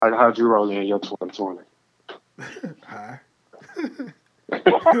How'd you roll in your 2020? Hi.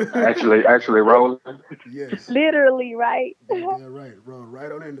 Actually rolling. Yes. Literally, right? Goddamn right. Roll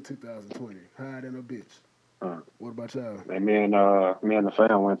right on into 2020. Higher than a bitch. Uh, What about y'all? and me and the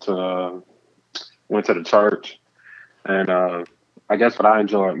fam went to the church, and I guess what I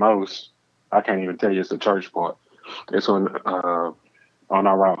enjoyed most, I can't even tell you it's the church part. It's on our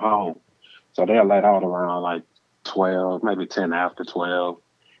route home. So they're let out around like 12, maybe 10 after 12.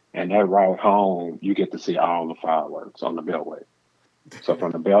 And that route home, you get to see all the fireworks on the Beltway. So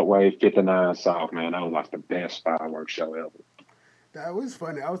from the Beltway, 59 South, man, that was like the best fireworks show ever. That was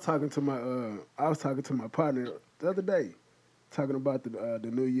funny. I was talking to my partner the other day, talking about the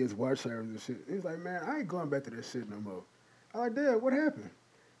New Year's watch service and shit. He's like, man, I ain't going back to that shit no more. I'm like, Dad, what happened?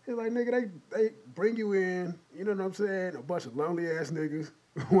 He's like, nigga, they bring you in, you know what I'm saying? A bunch of lonely ass niggas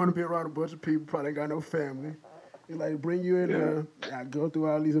want to be around a bunch of people, probably ain't got no family. He's like, bring you in Yeah. there, I go through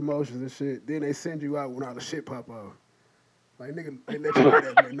all these emotions and shit. Then they send you out when all the shit pop off. Like, nigga, they let you out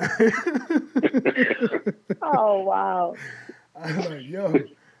at midnight. Oh wow. I was like, yo,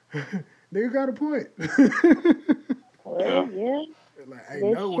 nigga got a point. Yeah. Well, yeah, Like, ain't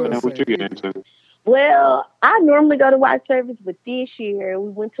that's nowhere true. And what you safe get either. into? Well, I normally go to watch service, but this year we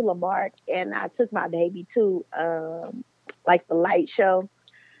went to Lamarck and I took my baby to like the light show,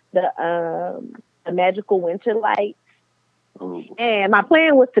 the magical winter light. Oh, And my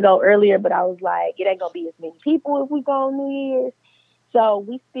plan was to go earlier, but I was like, it ain't gonna be as many people if we go on New Year's. So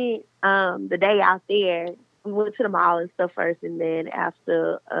we spent the day out there. We went to the mall and stuff first, and then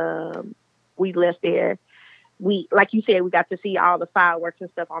after we left there, we like you said, we got to see all the fireworks and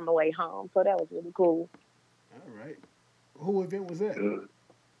stuff on the way home. So that was really cool. All right. Who event was that? yeah.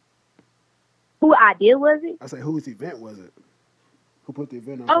 Who idea was it? I say, whose event was it? Who put the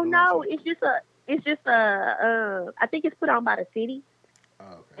event on for Oh the light no, show? it's just a I think it's put on by the city, Oh,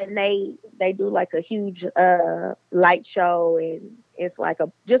 okay. and they do like a huge light show, and it's like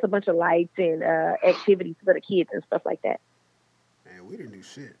a just a bunch of lights and activities for the kids and stuff like that. Man, we didn't do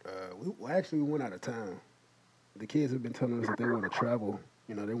shit. We went out of town. The kids have been telling us that they want to travel.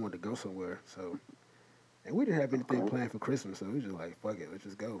 You know, they want to go somewhere. So, and we didn't have anything Okay. planned for Christmas, so we was just like, fuck it, let's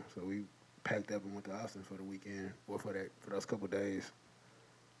just go. So we packed up and went to Austin for the weekend, or for those couple days.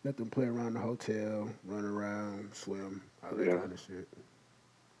 Let them play around the hotel, run around, swim, all that Yeah. kind of shit.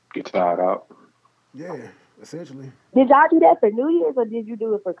 Get tired out. Yeah, essentially. Did y'all do that for New Year's or did you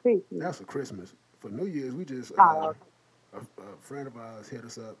do it for Christmas? That's for Christmas. For New Year's, we just Oh, a friend of ours hit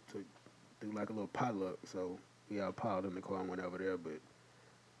us up to do like a little potluck. So we all piled in the car and went over there, but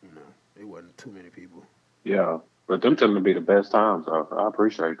you know, it wasn't too many people. Yeah. But them tend to be the best times, though. I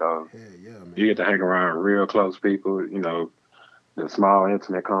appreciate those. Hell yeah, You get man. to hang around real close people, the small,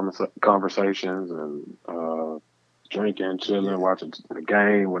 intimate conversations and drinking, chilling, Yeah, watching the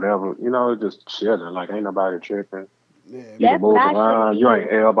game, whatever. Just chilling. Like, ain't nobody tripping. yeah, You can that's what move I should have around. You did.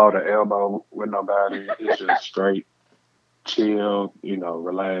 ain't elbow to elbow with nobody. It's just straight chill,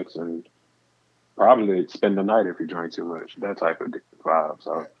 relax and probably spend the night if you drink too much. That type of vibe.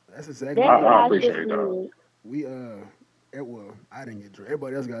 So that's exactly I, That's what what we I I should have did. appreciate those. did. We well, I didn't get drunk.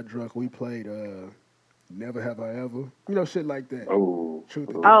 Everybody else got drunk. We played Never Have I Ever, you know, shit like that. Oh, Truth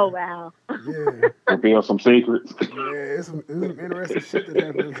or Oh oh. dare. wow. Yeah, Reveal some secrets. yeah. It's some interesting shit that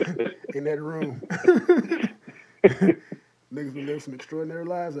happened in that room. Niggas been living some extraordinary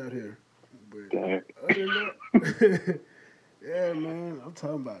lives out here. Damn. But other than that, yeah, man, I'm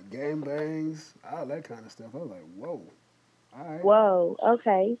talking about game bangs, all that kind of stuff. I was like, whoa, all right, Whoa.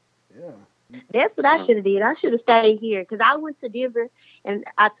 Okay. yeah, That's what I should have did. I should have stayed here because I went to Denver and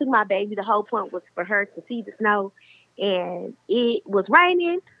I took my baby. The whole point was for her to see the snow, and it was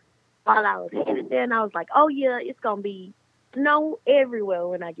raining while I was headed Oh, there, and I was like, "Oh yeah, it's gonna be snow everywhere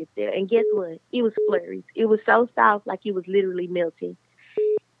when I get there." And guess what? It was flurries. It was so soft, like it was literally melting.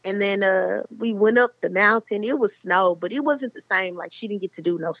 And then we went up the mountain. It was snow, but it wasn't the same. Like she didn't get to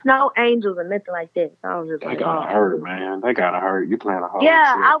do no snow angels or nothing like that. So I was just they like, gotta oh, hurt, man. They gotta hurt. You plan a whole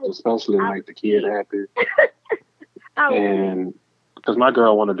yeah, trip, especially to I make was the kid pissed. happy. I was pissed. And because my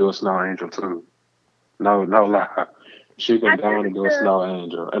girl want to do a snow angel too. No, no lie. She been I down should to have do a took. snow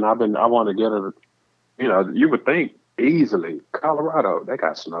angel, and I want to get her. You would think easily. Colorado, they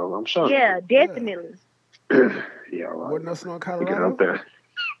got snow. I'm sure they Yeah, do. yeah. definitely. Yeah, right. Wasn't no snow in Get up Colorado? there.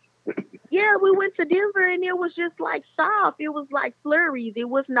 Yeah, we went to Denver and it was just like soft. It was like flurries. It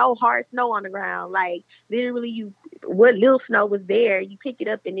was no hard snow on the ground. Like literally, you what little snow was there, you pick it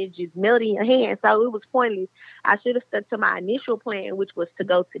up and it just melted in your hand. So it was pointless. I should have stuck to my initial plan, which was to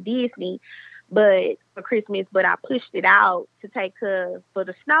go to Disney, but for Christmas. But I pushed it out to take her for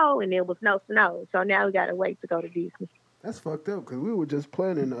the snow, and there was no snow. So now we gotta wait to go to Disney. That's fucked up because we were just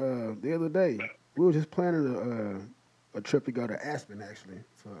planning the other day. We were just planning a trip to go to Aspen actually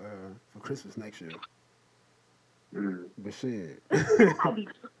for Christmas next year. Mm. But shit,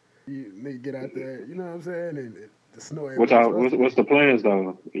 you nigga get out there, you know what I'm saying? And the snow ain't What what it's y'all? supposed to What's be. the plans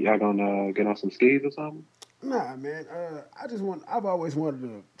though? Y'all gonna get on some skis or something? Nah, man. I just want. I've always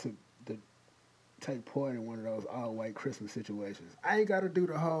wanted to take part in one of those all white Christmas situations. I ain't got to do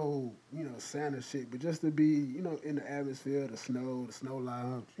the whole Santa shit, but just to be in the atmosphere, the snow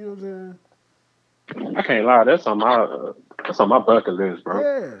lounge. You know what I'm I can't lie. That's on my bucket list, saying? bro.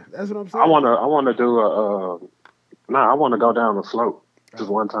 Yeah, that's what I'm saying. I wanna do a nah. I wanna go down the slope just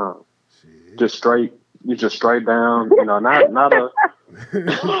Oh one time. shit. Just straight. You just straight down. You know, not a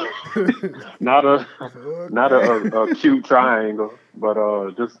not a Fuck not that. a cute triangle, but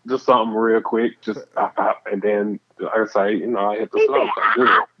just something real quick. Just and then like I say, I hit the He said, slope. I'm good.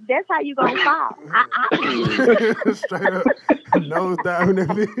 That's how you gonna fall. Straight up nose diving that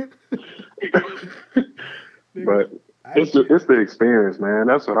bitch. Nigga, But I can't. it's the experience, man.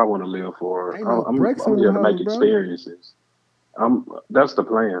 That's what I want to live for. Ain't no brakes I'm on them here to make hoes, bro. experiences. That's the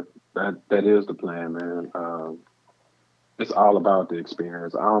plan. That is the plan, man. It's all about the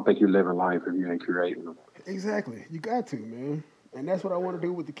experience. I don't think you're living life if you ain't creating them. Exactly. You got to, man. And that's what I want to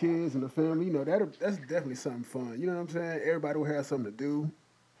do with the kids and the family. That's definitely something fun. You know what I'm saying? Everybody will have something to do,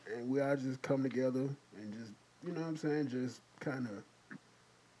 and we all just come together and just, you know what I'm saying? Just kind of,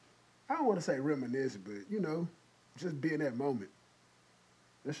 I don't want to say reminisce, but just be in that moment.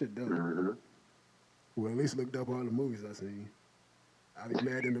 That shit dope. Hmm. Well, at least looked up all the movies I seen. I be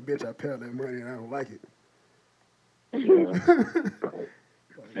mad in the bitch I paid that money and I don't like it. Yeah, but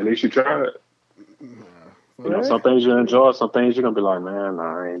at least you tried. Nah, fuck What? Some that. things you enjoy, some things you're gonna be like, man,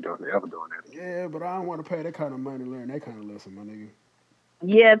 nah, I ain't doing ever doing that again. Yeah, but I don't want to pay that kind of money to learn that kind of lesson, my nigga.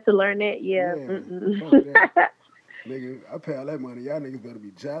 Yeah, to learn that. Yeah. Yeah, Mm-mm. fuck that. Nigga, I pay all that money. Y'all niggas better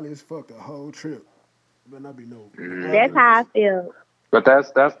be jolly as fuck the whole trip. Better not be no That's how I arguments. feel. But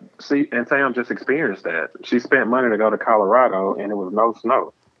that's see, and Tam just experienced that. She spent money to go to Colorado, and it was no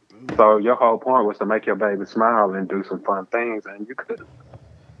snow. Ooh, So your whole point was to make your baby smile and do some fun things, and you could.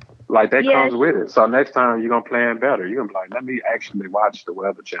 Like that Yeah. comes with it. So next time you're gonna plan better. You're gonna be like, let me actually watch the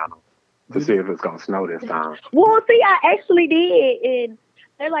Weather Channel to did see it? if it's gonna snow this time. Well, Did, see, I actually did, and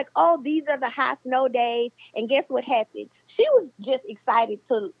they're like, "Oh, these are the high snow days." And guess what happened? She was just excited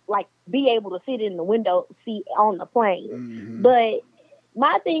to like be able to sit in the window seat on the plane. mm-hmm. But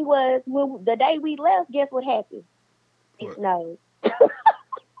my thing was, when the day we left, guess what happened? It What? snowed.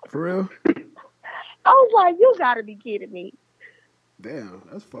 For real? I was like, "You gotta be kidding me!" Damn,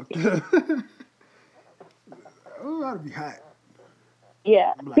 that's fucked up. Oh, that'd be hot.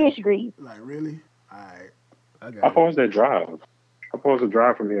 Yeah, I'm fish grease. like really? Alright, I How got it. far is that drive? How far is the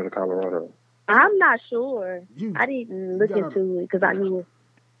drive from here to Colorado? I'm not sure. You I didn't you look got on. into it because I knew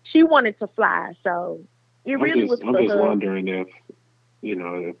she wanted to fly, so it really was I'm for just her. wondering if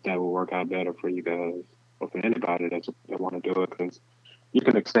if that would work out better for you guys or for anybody that want to do it because you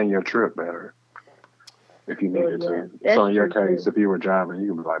can extend your trip better if you Well, needed yeah, to. So that's in your true case, too. if you were driving,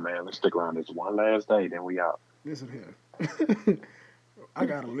 you could be like, man, let's stick around this one last day, then we out. Listen here. I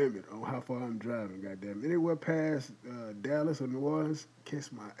got a limit on how far I'm driving. Goddamn, anywhere past Dallas or New Orleans,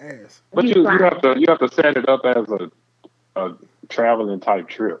 kiss my ass. But You flying. you have to set it up as a traveling type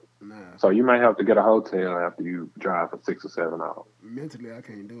trip. Nah, So you might have to get a hotel after you drive for 6 or 7 hours. mentally I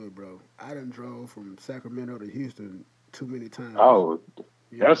can't do it, bro. I done drove from Sacramento to Houston too many times. Oh,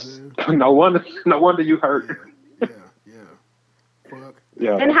 You know what I'm that's saying? no wonder you hurt. Yeah, yeah. Fuck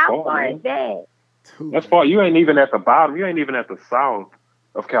Yeah, that. And that's how far, far is man. that? Too That's far. You goddamn ain't far. even at the bottom. You ain't even at the south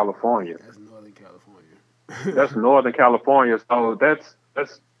of California. That's Northern California. That's Northern California. So that's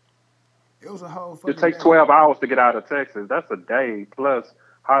It was a whole it fucking takes day. 12 hours to get out of Texas. That's a day plus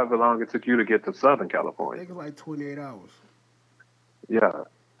however long it took you to get to Southern I California. think it's like 28 hours. Yeah.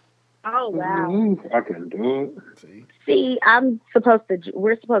 Oh wow. Mhm. I can do it. See? See,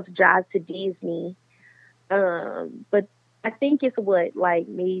 we're supposed to drive to Disney. But I think it's what, like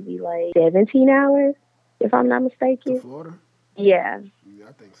maybe like 17 hours, if I'm not To mistaken. Florida? Yeah. Yeah,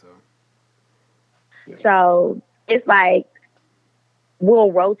 I think so. Yeah. So it's like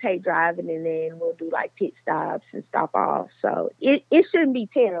we'll rotate driving and then we'll do like pit stops and stop off. So it shouldn't be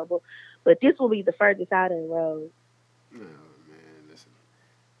terrible, but this will be the furthest out of the road. No, man, listen.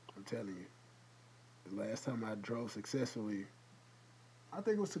 I'm telling you, the last time I drove successfully, I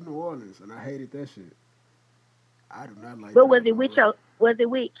think it was to New Orleans, and I hated that shit. I do not like But was driving it on the with road.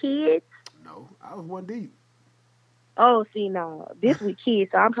 kids? No, I was one deep. Oh, see, no, this with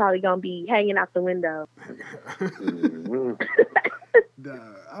kids, so I'm probably gonna be hanging out the window. Mhm.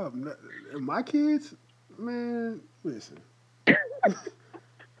 Nah, I'm not, my kids, man. Listen,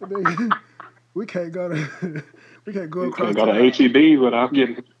 nigga, we can't go to we can't go You can't across go to town. HEB without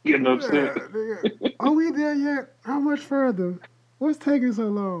getting upset. Yeah, nigga. Are we there yet? How much further? What's taking so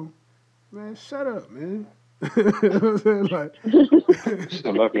long? Man, shut up, man. You know what I'm saying? Like,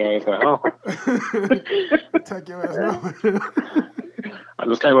 Shut up, your ass at home. take your ass nowhere. I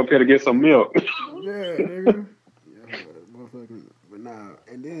just came up here to get some milk. Yeah, nigga. Yeah, motherfucking. But nah,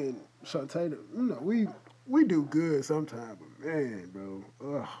 and then Shantae, we do good sometimes, but man, bro,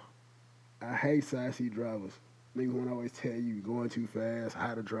 ugh, I hate side seat drivers. Niggas want to always tell you going too fast,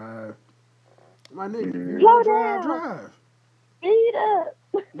 how to drive. My nigga, if you Mm. want to Slow drive, down. drive. Speed up.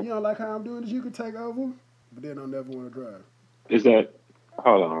 You don't like how I'm doing this, you can take over, but then don't never want to drive. Is that?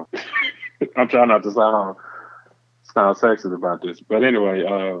 Hold on. I'm trying not to sound sexist about this, but anyway,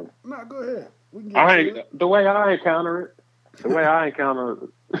 Nah, go ahead. We can get I into ain't, the way I encounter it, the way I encounter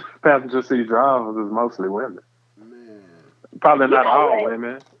passenger seat drivers is mostly women. it. Man, Probably You not know all what?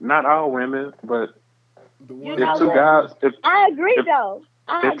 women, not all women, but the You ones if know that two what? are, guys, if I agree if though.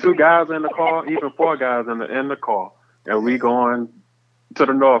 I if two agree. guys in the car, even four guys in the car, and we yeah, going to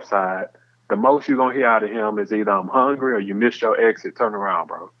the north side, the most you gonna hear out of him is either I'm hungry or you missed your exit. Turn around,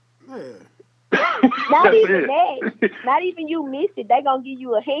 bro. yeah. Not That's even it. that. Not even you miss it. They gonna give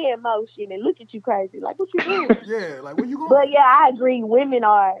you a hand motion and look at you crazy. Like what you doing? Yeah, like where you But going? yeah, I agree. Women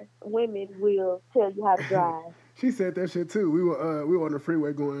will tell you how to drive. She said that shit too. We were on the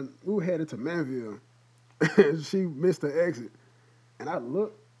freeway going. We were headed to Manville. She missed the exit, and I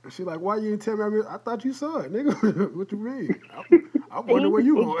looked. And she like, "Why you didn't tell me? I thought you saw it, nigga. What you mean? I'm wondering See? where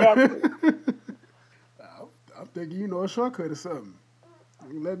you Exactly. going. I'm thinking you know a shortcut or something.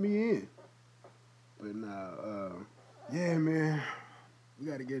 You let me in, but nah. Yeah, man. We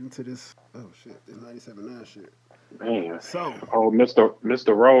got to get into this. Oh shit, this 97.9 shit. Man, So, oh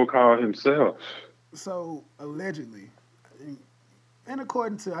Mister Roll call himself. allegedly, and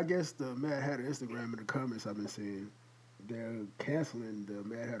according to I guess the Mad Hatter Instagram and the comments I've been seeing, they're canceling the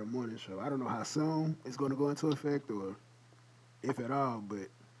Mad Hatter Morning Show. I don't know how soon it's going to go into effect or if at all, but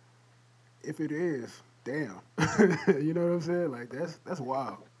if it is, damn, you know what I'm saying? Like that's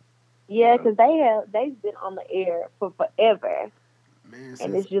wild, Yeah, because they've been on the air for forever, man.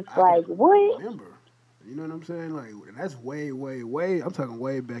 and Since it's just I can like what? remember, you know what I'm saying? Like and that's way, way, way. I'm talking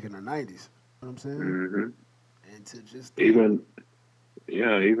way back in the '90s. You know what I'm saying? Hmm. And to just think, Even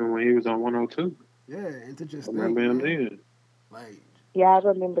yeah, even when he was on 102, yeah, and to I just think, remember him man, then. like Yeah, I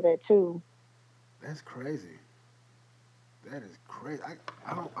remember that too. that's crazy. That is crazy.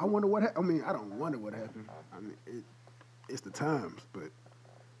 I wonder what. I mean, I don't wonder what happened. I mean, it's the times, but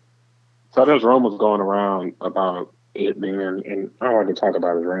So there's rumors going around about it being, and I don't want to talk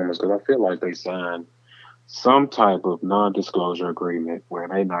about his rumors because I feel like they signed some type of non-disclosure agreement where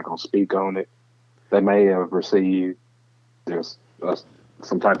they're not going to speak on it. They may have received there's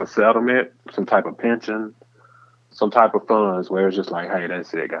some type of settlement, some type of pension, some type of funds where it's just like, hey,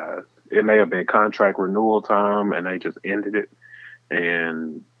 that's it, guys. It may have been contract renewal time, and they just ended it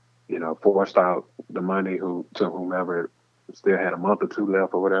and forced out the money who to whomever still had a month or two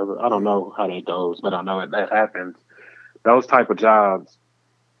left or whatever. I don't yeah, know how that goes, but I know that happens. Those type of jobs,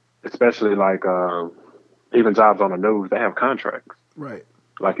 especially like even jobs on the news, they have contracts. right.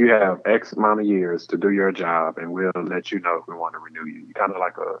 Like you have X amount of years to do your job, and we'll let you know if we want to renew you. You kind of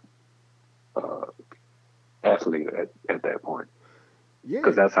like a athlete at that point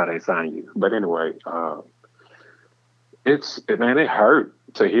because Yeah, that's how they sign you. But anyway, man, it hurt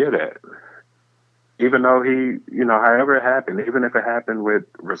to hear that. Even though however it happened, even if it happened with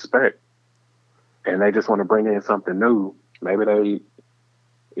respect, and they just want to bring in something new, maybe they,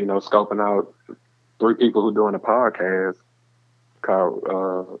 scoping out three people who doing a podcast called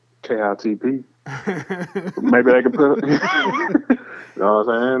KITP. Maybe they could put, you know what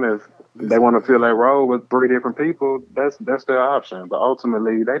I'm saying? If they listen, want to fill man. that role with three different people, that's their option. But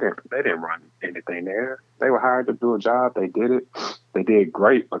ultimately, they didn't run anything there. They were hired to do a job. They did it. They did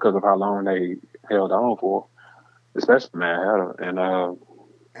great because of how long they held on for, especially Mad Hatter. And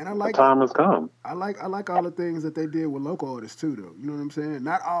And I the like time has come. I like all the things that they did with local artists too, though. You know what I'm saying?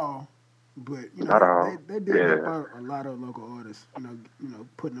 Not all, but Not all. they did help Yeah. out a lot of local artists.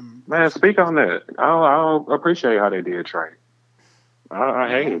 Putting them in Man, speak on situations. that. I appreciate how they did Trey. I Nah,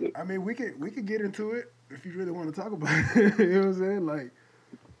 hated it. I mean we could get into it if you really want to talk about it. You know what I'm saying? Like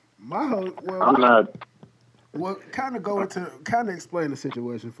my whole I'm not. kind of go into kind of explain the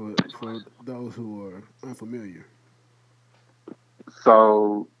situation for those who are unfamiliar.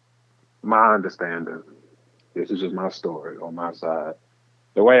 So, my understanding, this is just my story on my side.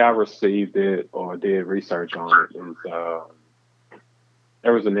 The way I received it or did research on it is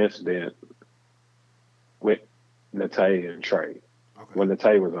there was an incident with Natay and Trey. Okay. When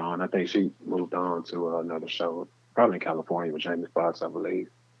Natay was on, I think she moved on to another show, probably in California with Jamie Foxx, I believe.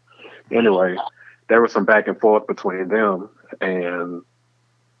 Mm. Anyway, there was some back and forth between them, and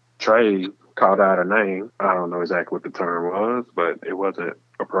Trey called out her name. I don't know exactly what the term was, but it wasn't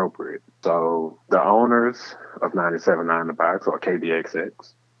appropriate. So the owners of 97.9 The Box, or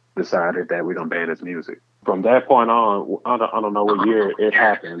KBXX, decided that we're going to ban his music. From that point on, I don't know what year it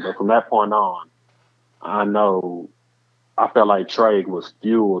happened, but from that point on, I know I felt like Trey was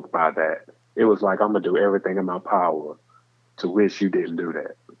fueled by that. It was like, I'm going to do everything in my power to wish you didn't do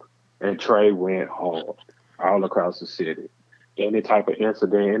that. And Trey went hard all across the city. Any type of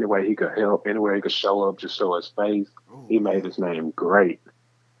incident, any way he could help, anywhere he could show up, just show his face. Oh He made man. his name great.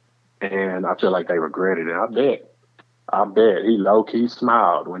 And I feel like they regretted it. I bet he low key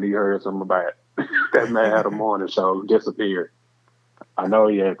smiled when he heard something about that man had a morning show disappeared. I know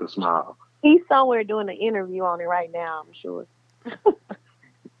he had to smile. He's somewhere doing an interview on it right now, I'm sure.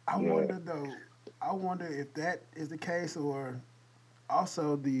 I Yeah. wonder though. I wonder if that is the case, or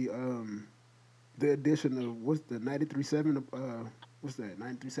also the addition of what's the 93.7 what's that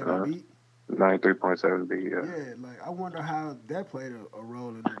 93.7 Uh, beat. 93.7 B. Yeah, like I wonder how that played a role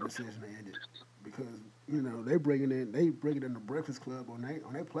in their decision to end it, because they bringing in the Breakfast Club on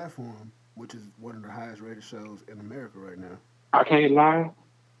their platform, which is one of the highest rated shows in America right now. I can't lie.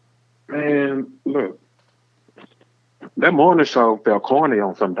 Man, look, that morning show felt corny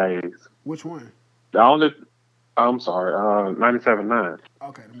on some days. Which one? The only, I'm sorry, 97.9.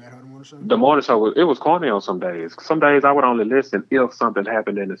 Okay, the Matt Hardy Morning Show. The morning show it was corny on some days. Some days I would only listen if something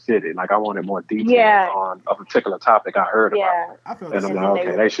happened in the city, like I wanted more details Yeah, on a particular topic I heard about, yeah. I felt the and I'm And like, then same they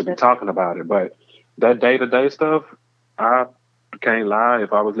okay, way. would they should be the talking about it. But that day to day stuff, I can't lie.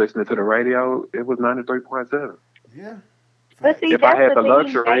 If I was listening to the radio, it was 93.7. Yeah, but facts, see If I that's had the the thing,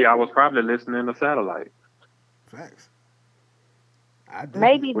 luxury, I was probably listening to satellite. facts. I definitely.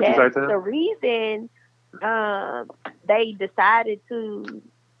 maybe What you that's say, the Tim? reason they decided to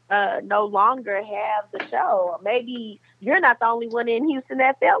no longer have the show. Maybe you're not the only one in Houston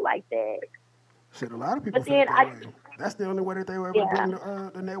that felt like that. Shit, a lot of people But felt then that way. That's the only way that they were able to yeah, bring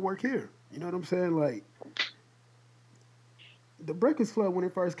the network here. You know what I'm saying? Like the Breakfast Club when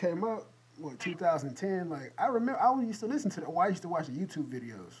it first came out, what 2010? Like I remember, I used to listen to that. Well, I used to watch the YouTube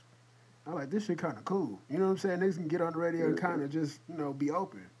videos. I'm like, this shit kind of cool. You know what I'm saying? Niggas can get on the radio and kind Mhm. of just be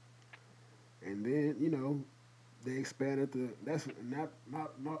open. And then they expanded the. That's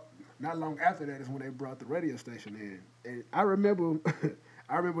not long after that is when they brought the radio station in. And I remember,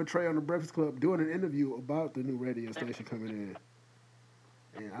 I remember Trey on the Breakfast Club doing an interview about the new radio station coming in.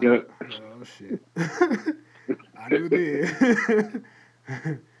 And Yeah. I was like, oh shit. I knew then.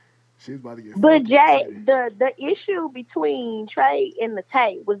 She was about to get but funky in the Jay, city. the issue between Trey and the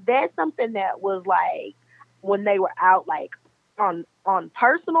Tay, was that something that was like when they were out like on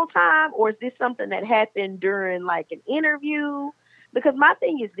personal time, or is this something that happened during like an interview? Because my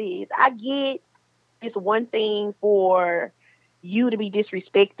thing is this: I get it's one thing for you to be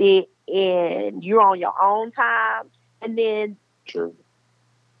disrespected and you're on your own time, and then True.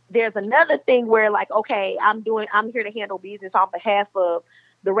 there's another thing where like, okay, I'm here to handle business on behalf of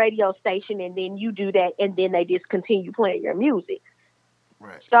the radio station, and then you do that, and then they just continue playing your music.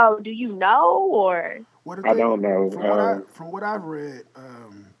 Right. So do you know, or Well, the I thing don't know. from what I've read,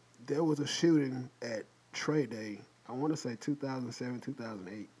 there was a shooting at Trey Day. I want to say 2007,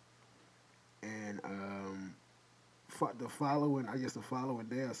 2008, and the following, I guess the following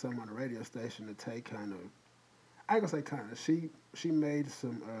day or something on the radio station, to take kind of, I ain't gonna say kind of, she made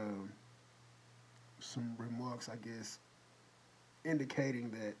some remarks, I guess,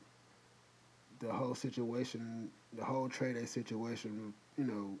 indicating that the whole situation, the whole Trey Day situation,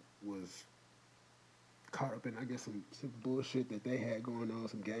 was caught up in, I guess, some bullshit that they had going on,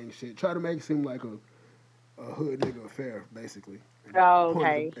 some gang shit. Try to make it seem like a hood nigga affair, basically, and oh,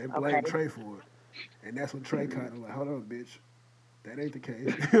 pointed okay, and okay. blamed Trey for it. And that's when Trey Mhm. kind of like, hold on, bitch, that ain't the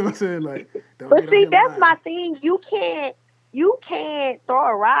case. You know what I'm saying? Like, don't But get on see, here that's my lying. thing. You can't throw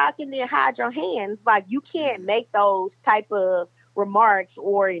a rock and then hide your hands. Like you can't Yeah, make those type of remarks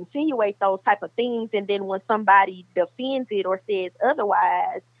or insinuate those type of things, and then when somebody defends it or says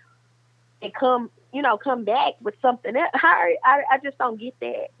otherwise, and come back with something else. I just don't get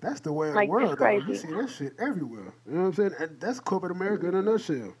that. that's the way of the Like that's world, though. You crazy. see that shit everywhere. You know what I'm saying? And that's corporate America in a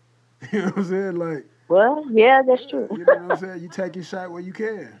nutshell. You know what I'm saying? Like, Well, yeah, that's true. you know what I'm saying? You take your shot where you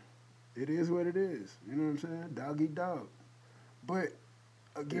can. It is what it is. You know what I'm saying? Dog eat dog. But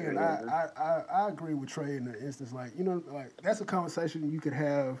again, Yeah. I agree with Trey in the instance. Like, like that's a conversation you could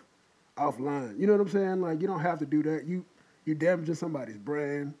have offline. You know what I'm saying? Like, you don't have to do that. You damaging somebody's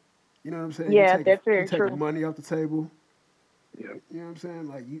brand. You know what I'm saying? Yeah, that's You very taking true. money off the table. Yeah. You know what I'm saying?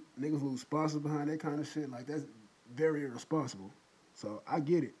 Like you niggas lose sponsors behind that kind of shit. Like that's very irresponsible. So I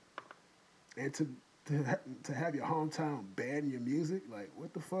get it. And to have your hometown ban your music, like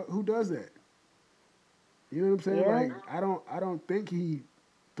what the fuck? Who does that? You know what I'm saying? Yeah. Like I don't think he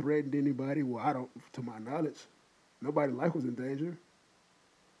threatened anybody. Well, I don't, to my knowledge, nobody's life was in danger.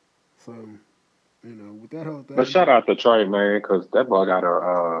 So with that whole But thing, shout out to Trey, man, because that boy got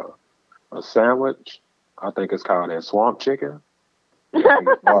a sandwich. I think it's called that swamp chicken. Yeah, he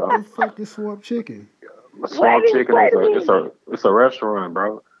what bought the fuck is swamp chicken? a swamp chicken Wait is a a minute. it's a restaurant,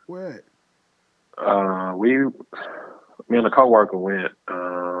 bro. What? We me and a coworker went.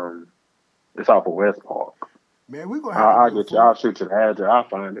 It's off of West Park. Man, we're gonna have to I'll do a get you. I'll full. shoot you the address. I'll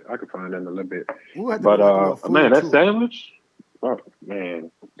find it. I can find it in a little bit. We'll have to do But like a little man, food that tour. sandwich, oh,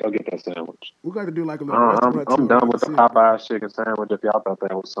 man, go get that sandwich. We got to do like a little restaurant I'm tour done around the with the city, bro. Popeyes chicken sandwich. If y'all thought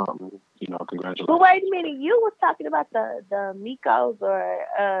that was something, But wait congratulations. a minute, you was talking about the Migos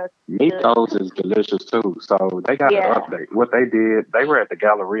or the Meatloaf is delicious too. So they got an yeah, update. What they did, they were at the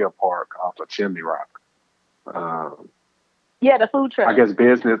Galleria Park off of Chimney Rock. Um, yeah, the food I truck. guess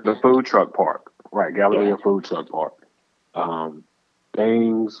business, the food truck park, right? Yeah. Galleria Food Truck Park. Um,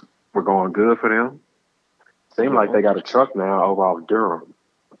 things were going good for them. Seemed like Mhm. they got a truck now over off Durham.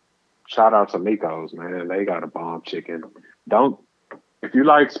 Shout out to Miko's, man. They got a bomb chicken. Don't If you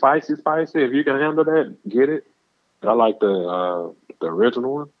like spicy, if you can handle that, get it. I like the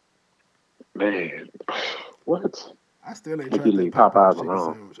original one. Man, what? I still ain't If you tried that leave Popeyes Popeyes chicken alone,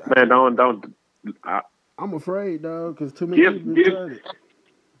 sandwich. man, don't. I, I'm afraid, dog, because too many people been give. trying it.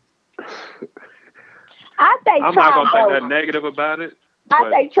 I say I'm not try gonna 'em say both. nothing negative about it, I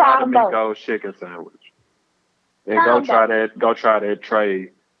but say try try the 'em both. Miko's chicken sandwich and Try 'em both. go try that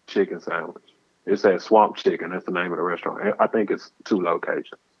Trey chicken sandwich. It's at Swamp Chicken. That's the name of the restaurant. I think it's two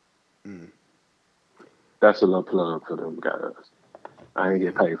locations. Mm, That's a little plug for them guys. I ain't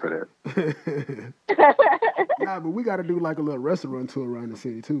get yeah. paid for Nah, but we got to do like a little restaurant tour around the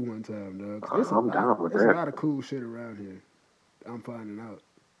city too one time, dog. that. 'Cause it's a I'm lot. down with It's a that. lot of cool shit around here. I'm finding out.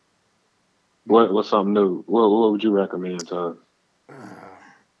 Man, What's something new? What would you recommend to us? uh,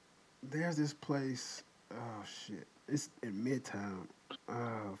 there's this place. Oh shit! It's in Midtown.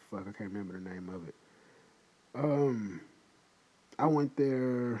 Oh fuck! I can't remember the name of it. Um, I went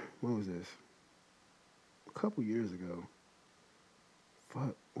there. When was this? A couple years ago.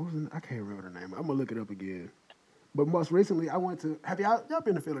 Fuck. What was it? I can't remember the name. I'm gonna look it up again. But most recently, I went to. Have y'all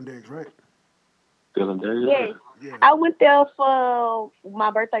been to Philadelphia, right? Feeling there? Yes. Yeah. I went there for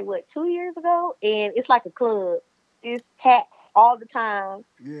my birthday, what, 2 years ago? And it's like a club. It's packed all the time.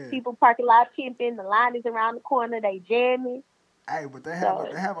 Yeah. People parking lot pimping. The line is around the corner. They jamming. Hey, but So,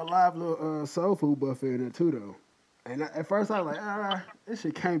 they have a live little soul food buffet in there too, though. And at first I was like, this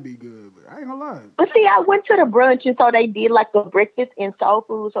shit can't be good, but I ain't gonna lie. but see, I went to the brunch, and so they did like a breakfast and soul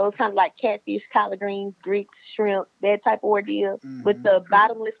food. So it's kind of like catfish, collard greens, grits, shrimp, that type of ordeal with Mm-hmm. the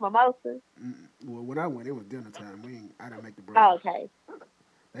bottomless mimosa. Well, when I went, it was dinner time. I didn't make the Oh, breakfast. okay.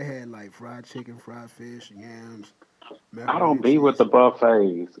 They had like fried chicken, fried fish, yams, I macaroni don't and be with cheese. the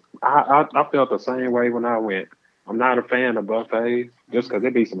buffets. I felt the same way when I went. I'm not a fan of buffets just because Mm-hmm.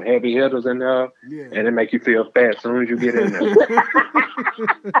 there be some heavy hitters in there, Yeah. and it make you feel fat as soon as you get in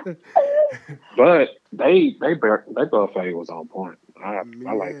there. But they buffet was on point. I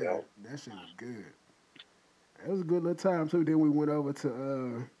like Yeah, that. that shit was good. It was a good little time too. Then we went over to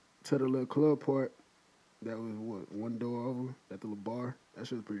the little club part that was what, one door over at the little bar. That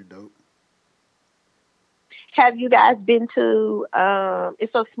shit was pretty dope. Have you guys been to?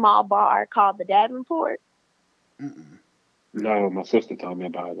 It's a small bar called the Davenport. Mm-mm. No, my sister told me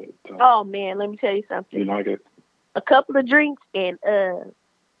about it. Oh man, let me tell you something. You like it? A couple of drinks and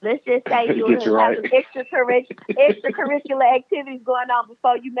let's just say Get you'll you have right. some extracurricular activities going on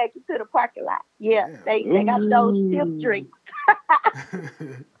before you make it to the parking lot. Yeah, Yeah. they got those stiff Ooh. drinks.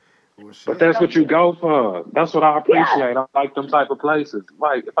 Well, But shit. that's So what you yeah, go for. That's what I yeah, appreciate. I like them type of places.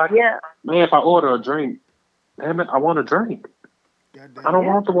 Like yeah, if I order a drink, damn it, I want a drink. I Goddamn don't right. yeah.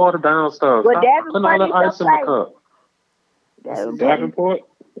 want the water down stuff. Well, Stop putting all Davenport the is your ice in the place. cup. But see, Davenport is Davenport,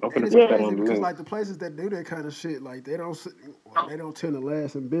 I'm and gonna it's put that yeah. crazy on the because list. like the places that do that kind of shit, like they don't tend to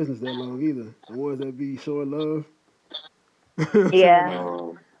last in business that long either. The ones that be showing love, you know what I'm saying? Yeah. Like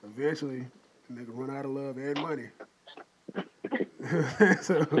Um, eventually, nigga run out of love and money.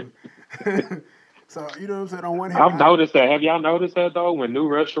 so, so you know what I'm saying. On one hand, I've noticed that. Have y'all noticed that though? When new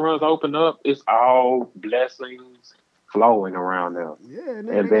restaurants open up, it's all blessings flowing around them. yeah,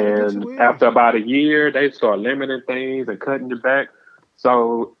 nigga, And they got to get then you in. after about a year, they start limiting things and cutting you back.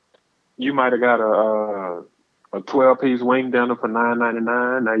 So you might have got a 12-piece wing dinner for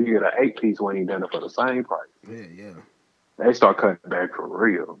 $9.99. Now you get an 8-piece wing dinner for the same price. Yeah, yeah. They start cutting back for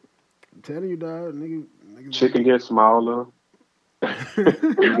real. I'm telling you, dog, niggas gotta Chicken get. gets smaller.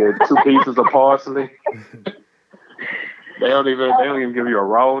 You get 2 pieces of parsley. They don't even give you a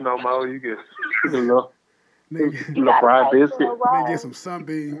roll no more. You get a nigga, You little gotta fried pay for a biscuit. nigga get roll. some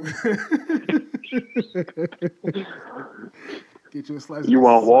sunbeam. Get you a slice of You that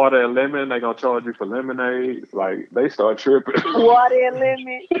want sun. water and lemon? They gonna charge you for lemonade. Like they start tripping. Water and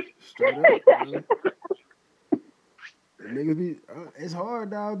lemon. Straight up, bro. And niggas be, it's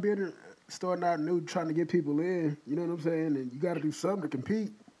hard, dog, being starting out new, trying to get people in. You know what I'm saying? And you got to do something to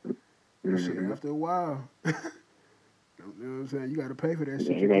compete. And shit, Mhm. after a while, you know what I'm saying? You got to pay for that Yeah,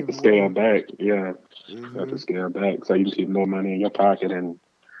 shit you you're got to giving scale away. back. Yeah, You know what I'm you got to saying? scale back so you can keep more money in your pocket and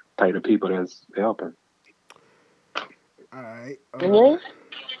pay the people that's helping. All right. Yeah.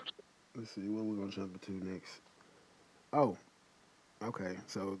 Let's see what we're gonna jump into next. Oh, okay.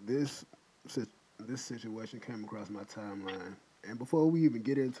 So this situation came across my timeline, and before we even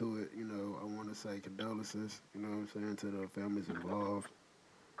get into it, I want to say condolences. You know what I'm saying, to the families involved.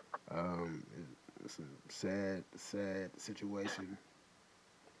 It's a sad situation.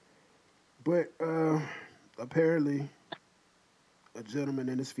 But apparently, a gentleman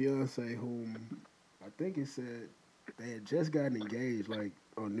and his fiance, whom I think it said they had just gotten engaged, like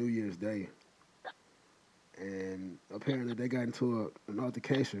on New Year's Day, and apparently they got into an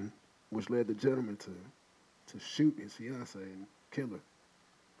altercation, which led the gentleman to shoot his fiance and kill her.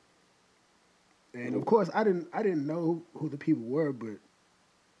 And of course, I didn't know who the people were, but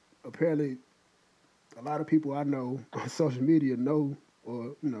apparently a lot of people I know on social media know,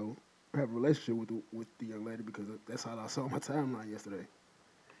 or have a relationship with the young lady, because that's how I saw my timeline yesterday.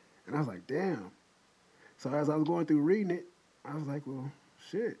 And I was like, damn. So as I was going through reading it, I was like, well,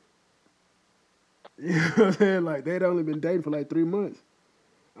 shit. You know what I'm saying? Like they'd only been dating for like 3 months.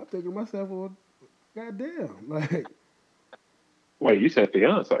 I'm thinking to myself, well, goddamn, like Wait, you said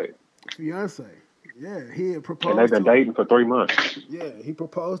fiance, fiance. Yeah, he had and they've proposed been to. dating for 3 months. Yeah, he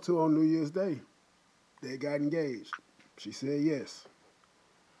proposed to her on New Year's Day. They got engaged. She said yes.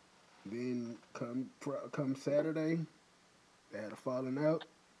 Then come Saturday, they had a falling out.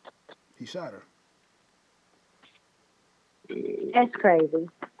 He shot her. That's crazy.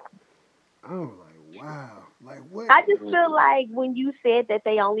 I was like, wow, like what? I just feel like when you said that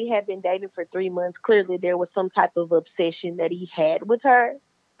they only had been dating for 3 months, clearly there was some type of obsession that he had with her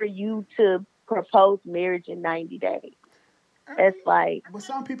for you to propose marriage in 90 days. I That's mean, like, but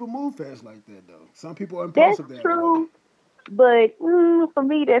some people move fast like that though. Some people are that's impulsive that way. true. But for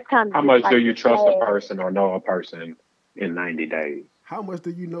me, that's kind How of just much do like you a trust a flag. person or know a person in 90 days? How much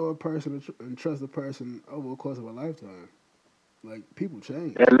do you know a person and trust a person over the course of a lifetime? Like people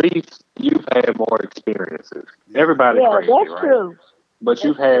change. At least you've had more experiences. Yeah. Everybody Yeah, crazy, that's right? true. But That's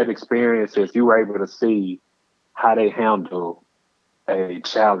you've had true. experiences. You were able to see how they handle a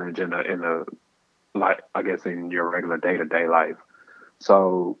challenge in a like I guess in your regular day-to-day life.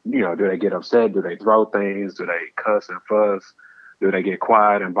 So, do they get upset? Do they throw things? Do they cuss and fuss? Do they get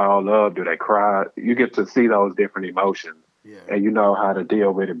quiet and ball up? Do they cry? You get to see those different emotions Yeah. and you know how to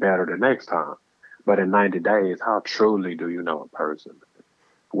deal with it better the next time. But in 90 days, how truly do you know a person?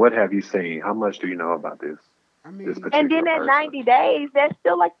 What have you seen? How much do you know about I this mean, And particular then at person? 90 days, that's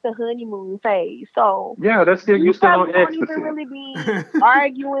still like the honeymoon phase. So Yeah, that's still you you still probably on won't even ecstasy. really be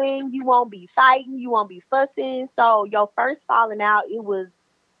arguing. You won't be fighting. You won't be fussing. So your first falling out, it was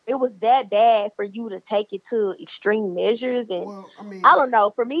that bad for you to take it to extreme measures. And well, I I mean, don't know.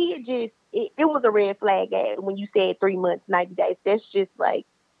 For me, it was a red flag when you said 3 months, 90 days. That's just like,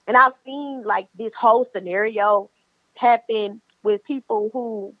 and I've seen like this whole scenario happen with people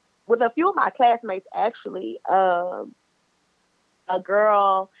who, with a few of my classmates actually. A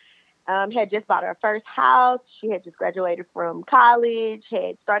girl had just bought her first house. She had just graduated from college,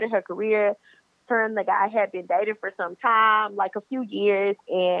 had started her career. Her and the guy had been dating for some time, like a few years,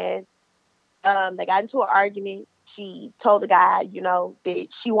 and they got into an argument. She told the guy, that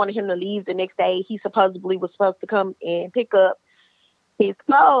she wanted him to leave the next day. He supposedly was supposed to come and pick up his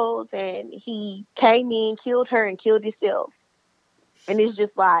clothes, and he came in, killed her, and killed himself. And it's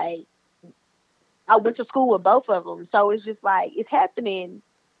just like, I went to school with both of them, so it's just like it's happening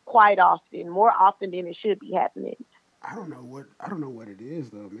quite often, more often than it should be happening. I don't know what it is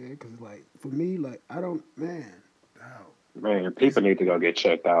though, man. Because like for me, like I don't, man. Wow, Man, it's people need to go get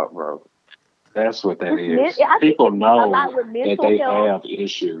checked out, bro. That's what that is. I think People it's a lot know with that mental they health. have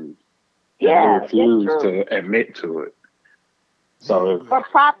issues and they Yeah, that's refuse true. to admit to it. yeah, So if but Or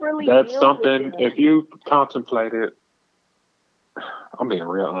properly that's deal with something, if them. you contemplate it, I'm being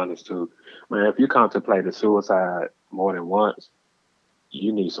real honest too, man. If you contemplated suicide more than once,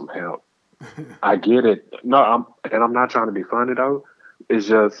 you need some help. I get it. No, I'm not trying to be funny though. It's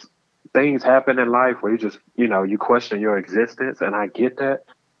just things happen in life where you question your existence, and I get that.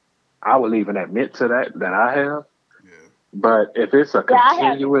 I will even admit to that I have. Yeah. But if it's a Yeah, I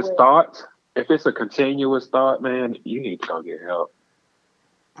have as continuous well. thought, man, you need to go get help.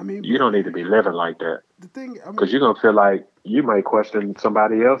 I mean, You but don't need to be living like that the thing, I because mean, you're gonna feel like you might question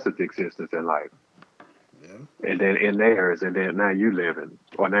somebody else's existence in life, yeah, and then in theirs, and then now you living,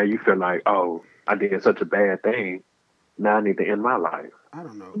 or now you feel like, oh, I did such a bad thing. Now I need to end my life. I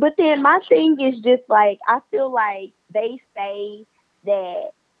don't know. But then my thing is just like I feel like they say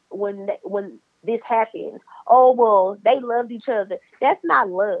that when this happens, oh well, they loved each other. That's not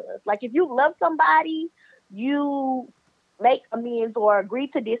love. Like if you love somebody, you make amends or agree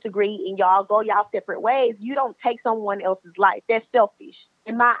to disagree, and y'all go y'all separate ways. You don't take someone else's life. That's selfish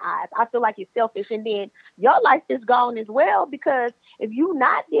in my eyes. I feel like it's selfish, and then your life is gone as well because if you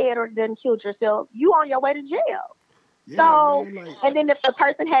not dead or done killed yourself, you on your way to jail. Yeah, So, man, like, and then if the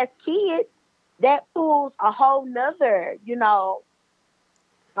person has kids, that pulls a whole nother,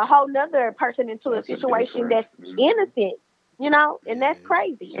 a whole nother person into a That's a situation different. that's innocent, and that's yeah,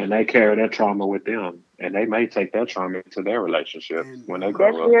 crazy. And they carry that trauma with them, and they may take that trauma into their relationships and when they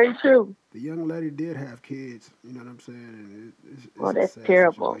That's grow up. very true. the young lady did have kids. You know what I'm saying? And it's Well, a that's sad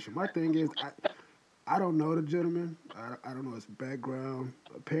terrible. situation. My thing is, I don't know the gentleman. I don't know his background.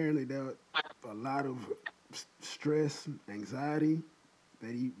 Apparently, there was a lot of stress, anxiety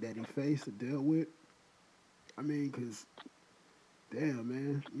that he faced to deal with. I mean, cause damn,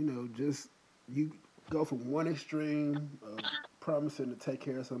 man, just you go from one extreme of promising to take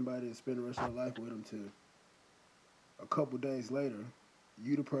care of somebody and spend the rest of your life with them to a couple days later,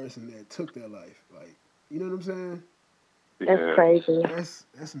 you the person that took their life. Like, you know what I'm saying? That's Yeah, crazy. That's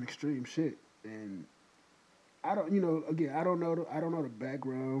some extreme shit. And I don't, again, I don't know the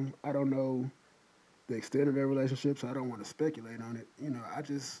background. I don't know the extent of their relationship, so I don't want to speculate on it.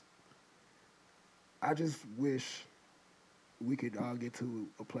 I just wish we could all get to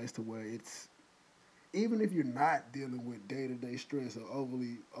a place to where it's even if you're not dealing with day to day stress or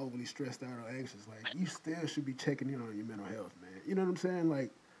overly stressed out or anxious, like you still should be checking in on your mental health, man. You know what I'm saying?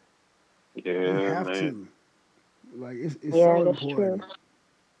 Like you yeah, have man. to. Like it's Yeah, so that's true. important.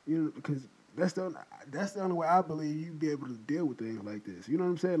 Because that's the only way I believe you be able to deal with things like this. You know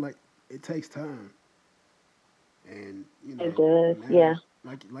what I'm saying? Like it takes time, and It does. now Yeah.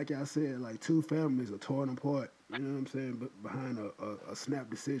 like I said, like two families are torn apart. You know what I'm saying? But behind a snap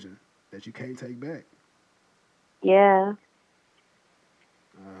decision that you can't take back. Yeah.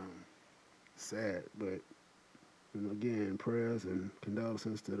 Um, sad, but again, prayers and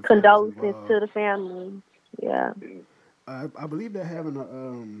condolences to the families Condolences involved. to the family. Yeah. I believe they're having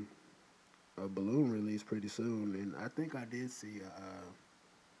a balloon release pretty soon, and I think I did see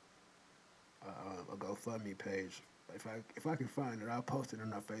a GoFundMe page. If I can find it, I'll post it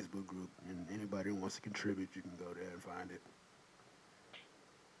in our Facebook group, and anybody who wants to contribute, you can go there and find it.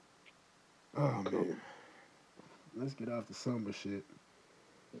 Oh man, Cool, let's get off the somber shit.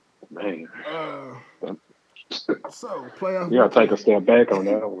 man. Uh, so playoff You gotta take a weekend. step back on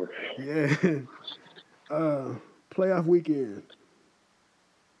that one. Yeah. uh, Playoff weekend.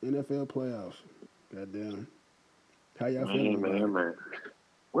 NFL playoffs. Goddamn. How y'all feeling Man, about man, it? man.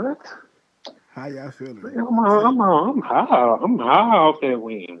 What? How y'all feeling? Man, Say, I'm high. I'm high off that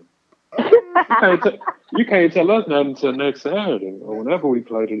win. uh, You can't, t- you can't tell us nothing until next Saturday or that, whenever we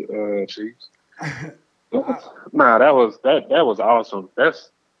play the Chiefs. What? I, Nah, that was awesome.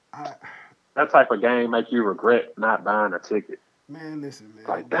 I, That type of game make you regret not buying a ticket. man, listen, man.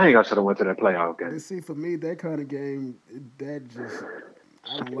 Like, That, dang, I should have went to that playoff game. but see, for me, that kind of game, that just,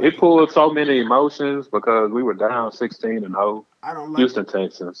 I don't like It it. pulled so many emotions because we were down 16-0. I don't like the, Houston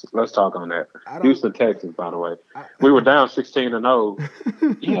Texans. Let's talk on that. I don't, Houston Texans, by the way. I, We were down 16-0.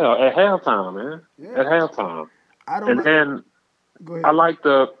 Yeah, at halftime, man. yeah, At halftime. I don't And like, then go I ahead. like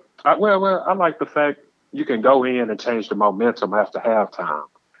I like the fact you can go in and change the momentum after halftime.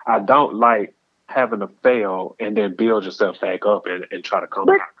 I don't like having to fail and then build yourself back up and try to come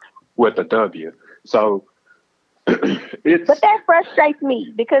but with a W. So but it's that frustrates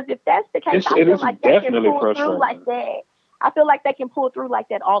me because if that's the case, I it feel is like they can definitely pull through like frustrating. that. I feel like they can pull through like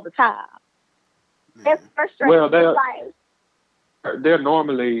that all the time. It's Man, Well, frustrating. It's they're like they're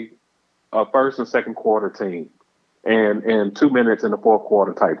normally a first and second quarter team, and 2 minutes in the fourth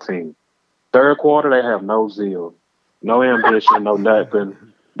quarter type team. Third quarter, they have no zeal, no ambition, no nothing.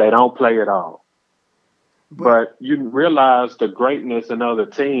 They don't play at all. but But you realize the greatness in other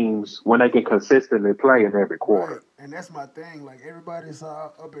teams when they can consistently play in every right, quarter. And that's my thing. Like everybody's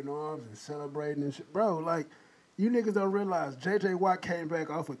all up in arms and celebrating and shit, bro. Like you niggas don't realize J.J. Watt came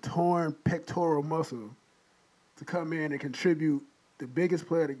back off a torn pectoral muscle to come in and contribute the biggest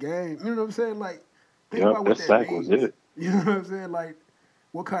player of the game. You know what I'm saying? Like think Yep, about what that that sack was means. it. You know what I'm saying? Like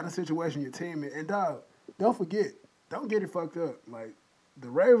what kind of situation your team in. And dog, don't forget, don't get it fucked up. Like the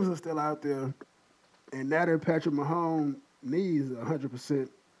Ravens are still out there, and now that Patrick Mahomes knees 100%,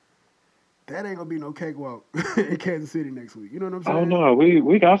 that ain't gonna be no cakewalk in Kansas City next week. You know what I'm Oh saying? no, we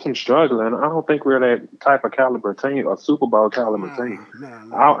got some struggling. I don't think we're that type of caliber team, a Super Bowl caliber team. Nah, nah,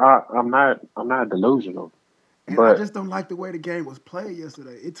 nah. I'm not delusional, And I but just don't like the way the game was played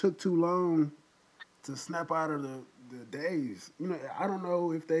yesterday. It took too long to snap out of the days. You know, I don't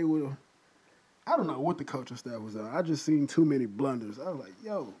know if they will. I don't know what the coaching staff was on. I just seen too many blunders. I was like,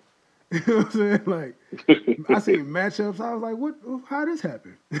 yo, you know what I'm saying? Like, I seen matchups. I was like, what? How this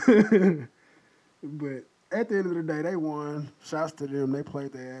happen? But at the end of the day, they won. Shouts to them. They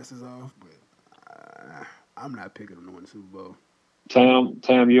played their asses off. But I'm not picking them to win the Super Bowl.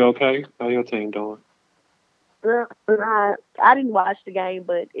 Tam, you okay? How your team doing? I didn't watch the game,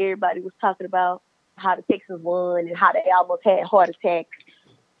 but everybody was talking about how the Texans won and how they almost had heart attacks.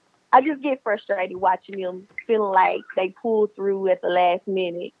 I just get frustrated watching them, feeling like they pulled through at the last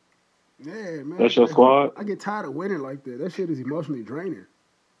minute. Yeah, man. That's your Like who? squad. I get tired of winning like that. That shit is emotionally draining.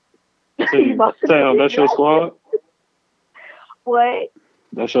 Tam, Emotionally that's your drained. squad. What?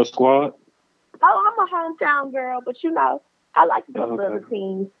 That's your squad. Oh, I'm a hometown girl, but I like a couple Okay. other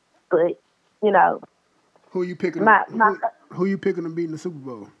teams. But you know, Who you picking? my Who you picking to beat in the Super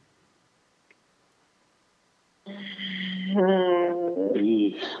Bowl?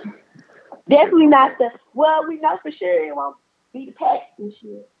 Eesh. definitely not the. Well, we know for sure it won't be the Pats this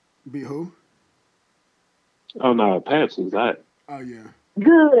year. Beat who? Oh no, Pats is that. Oh yeah,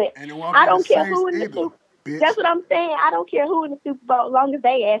 Good. and it won't I be the don't care Saints who in the either, Super. That's bitch. what I'm saying. I don't care who in the Super Bowl, as long as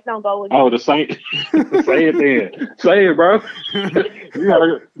they ass don't go Oh, again. the Saint. Say it then. Say it, bro.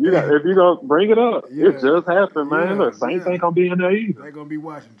 You got. If you gonna bring it up, it Yeah, just happened, man. yeah, The Saints yeah. ain't gonna be in there either. They're gonna be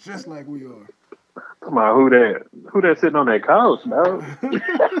watching just like we are. Come on, who that? Who that sitting on that couch, dog?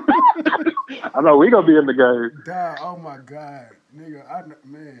 I know we gonna be in the game. Dog, oh my God, nigga,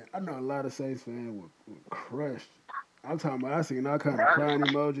 man, I know a lot of Saints fans were crushed. I'm talking about I seen all kind of crying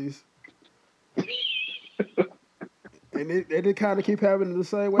emojis, and it kind of keep happening the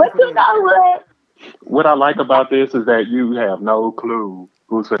same way But for you them. know what? What I like about this is that you have no clue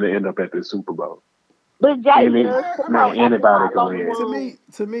who's gonna end up at the Super Bowl. But Jay Any does. I Come man, on, mean, after anybody all can over win. the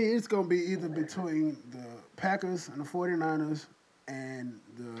to me, it's gonna be either between the Packers and the 49ers and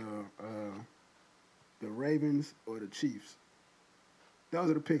the Ravens or the Chiefs.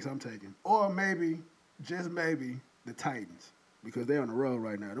 Those are the picks I'm taking, or maybe just maybe the Titans because they're on the road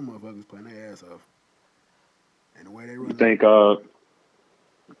right now. Them motherfuckers playing their ass off, and the way they You run think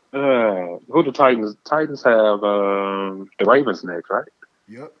who the Titans? Titans have the Ravens next, right?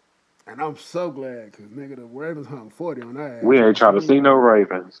 Yep. And I'm so glad because nigga, the Ravens hung 40 on that We ass ain't last trying to week. see no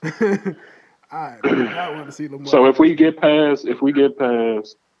Ravens. I do not want to see Lamar So Jackson. if we get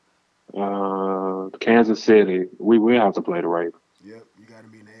past Kansas City, we will have to play the Ravens Yep, you got to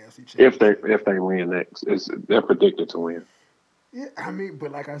be in the AFC if they Championship. if they win next. They're predicted to win. Yeah, I mean,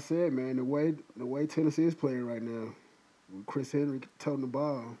 but like I said, man, the way Tennessee is playing right now, with Chris Henry toting the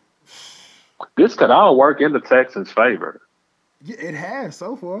ball, This could all work in the Texans' favor. yeah, it has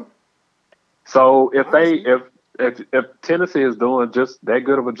so far. So Honestly, if Tennessee is doing just that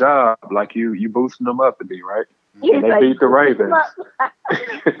good of a job, like you boosting them up to be right, and You they say you beat the put them Ravens up.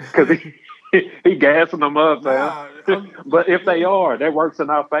 because he gassing them up, man. nah, But if they yeah, are, that works in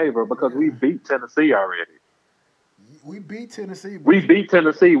our favor because we yeah. beat Tennessee already. We beat Tennessee, We but beat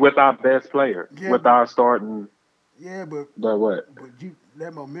Tennessee with our best player, yeah, with but our starting yeah, but the what? you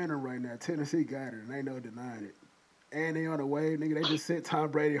that momentum right now, Tennessee got it, and ain't no denying it. And they on the way, nigga. They just sent Tom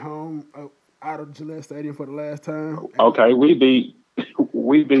Brady home out of Gillette Stadium for the last time. Okay, we beat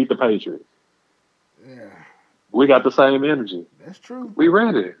the Patriots. Yeah, We got the same energy. that's true. We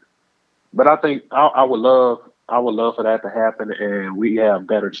ready. But I think I would love for that to happen, and we have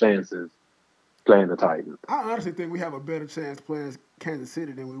better chances playing the Titans. I honestly think we have a better chance playing Kansas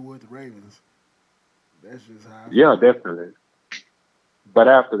City than we would the Ravens. That's just how I Yeah, feel. definitely. But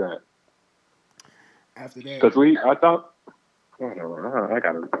after that, After that, because I thought, hold on, I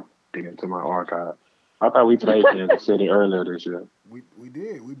gotta dig into my archive. I thought we played Kansas City earlier this year. we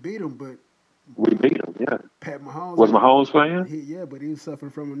did. We beat them, but We uh, beat them. Yeah. Pat Mahomes Was had a Mahomes playing? but he was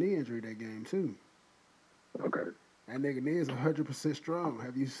suffering from a knee injury that game too. Okay. That nigga knee is 100% strong.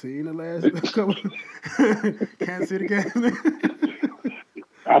 Have you seen the last couple Kansas City games?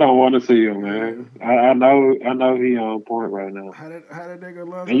 I don't want to see him, Yeah. man. I know he on point right now. How that nigga And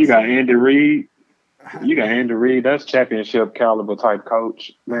Alonzo you got said? Andy Reid. How, You got Andy Reid. That's championship caliber type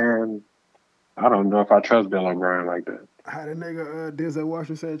coach, how, man. I don't know if I trust Bill O'Brien like that. how that nigga Denzel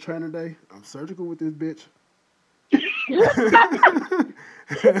Washington said training day? I'm surgical with this bitch.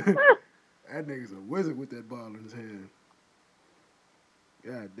 That nigga's a wizard with that ball in his hand.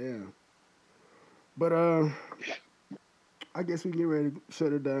 God damn. But I guess we get ready to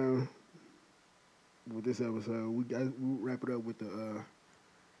shut it down with this episode. We'll wrap it up with the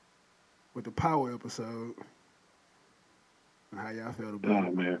power episode. How y'all felt about Oh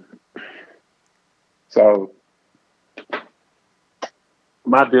it? man. So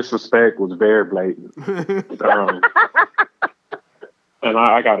my disrespect was very blatant. Um, and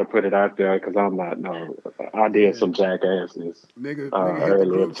I got to put it out there because I'm not, no, I did Yeah, some jackasses nigga hit the earlier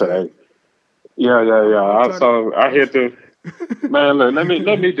group chat. today. Yeah, yeah, yeah. I'm trying to. So I I'm, hit the, man, look, let me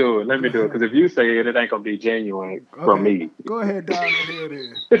do it. Let me do it. Because if you say it, it ain't going to be genuine from okay, me. go ahead down the hill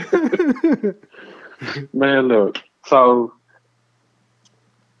then. Man, look. So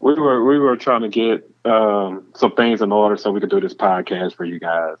we were trying to get some things in order so we could do this podcast for you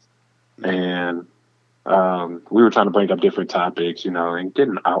guys. Yeah, And we were trying to bring up different topics, and get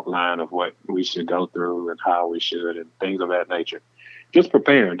an outline of what we should go through and how we should and things of that nature. Just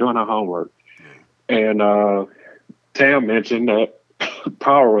preparing, doing our homework. yeah. And Tam mentioned that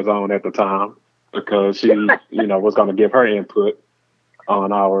Power was on at the time because she, was going to give her input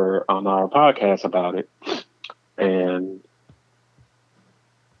on our podcast about it. And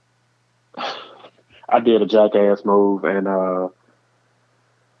I did a jackass move, and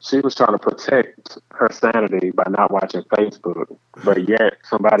she was trying to protect her sanity by not watching Facebook, but yet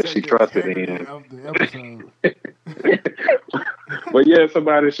somebody she Protect the trusted integrity in. of the episode. But yeah,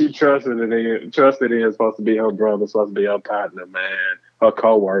 somebody she trusted in is supposed to be her brother, supposed to be her partner, man, her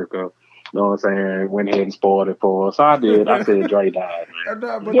coworker. You know what I'm saying? Went ahead and spoiled it for her. So I did. I said Dre died, man.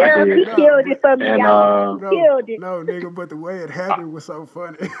 Nah, but I Yeah, did. he killed it for me, And y'all. He no, killed it. no, nigga. But the way it I, happened was so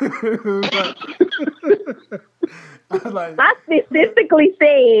funny. It was like, I was like, I specifically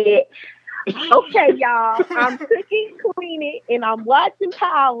said, okay, y'all, I'm cooking, cleaning, and I'm watching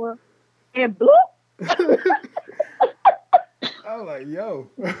Power, and bloop. I was like, yo,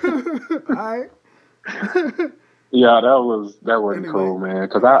 all right. yeah, that wasn't Anyway, cool, man.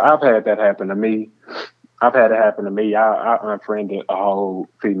 Because okay. I've had that happen to me. I've had it happen to me. I unfriended a whole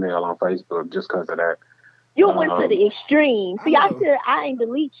female on Facebook just because of that. You went to Um, the extreme. I See, know. I ain't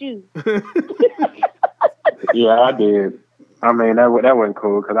delete you. yeah, I did. I mean, that wasn't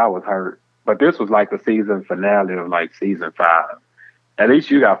cool because I was hurt. But this was like the season finale of like season 5. At least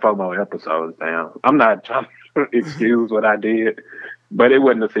you got 4 more episodes down. I'm not trying to excuse what I did, but it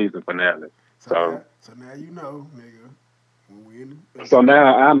wasn't the season finale. So, So now you know, nigga. When we in the so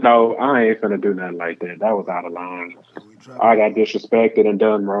now I know I ain't finna do nothing like that. That was out of line. when we drop it I got on, disrespected and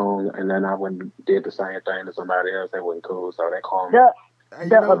done wrong, and then I went and did the same thing to somebody else. That wasn't cool. So that karma. The hey,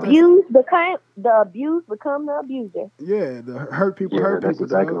 you know what that's the abuse become the abuser. yeah, the hurt people Yeah, hurt that's people, exactly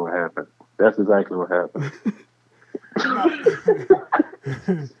dog. what happened. That's exactly what happened. Nah.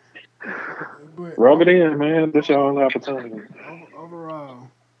 But Rub it in, man. This your only opportunity. overall,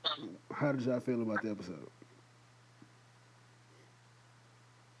 how did y'all feel about the episode?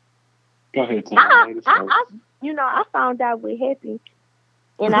 Go ahead, Tom. I, Ladies I, I, first. I found out what happened,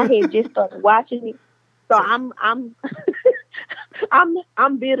 and I had just started watching it. So So,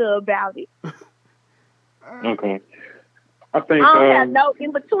 I'm bitter about it. all right. Okay. I I think. don't have no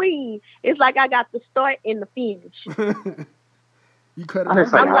in between. It's like I got the start and the finish. You cut it I didn't off. You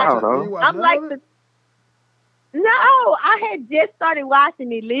say I'm ain't watch like how it. You ain't though. watch I'm none like of it. the no. I had just started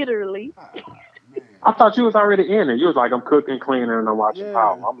watching it literally. Ah, man. I thought you was already in it. You was like, I'm cooking, cleaning, and I'm watching Yeah.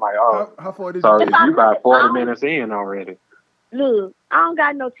 Power. I'm like, oh, How far did you so If get? I'm you about I 40 don't minutes in already. look, I don't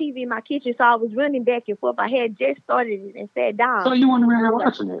got no TV in my kitchen, so I was running back and forth. I had just started it and sat So down, you weren't and I really was like,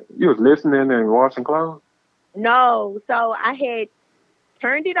 watching it. You was listening and washing clothes. no. So I had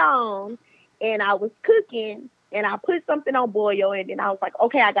turned it on, and I was cooking, and I put something on boil, and then I was like,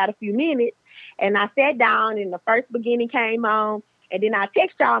 okay, I got a few minutes, and I sat down, and the first beginning came on, and then I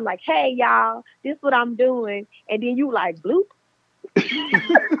text y'all, I'm like, hey y'all, this what I'm doing, and then you like bloop.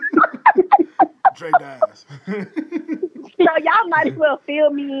 Dre dies. So y'all might as well fill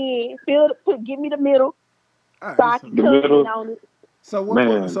me in, give me the middle, All so right. I So, can The come in middle, on it. so what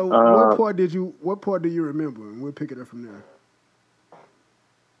part? man. So what part did you? What part do you remember? And we'll pick it up from there.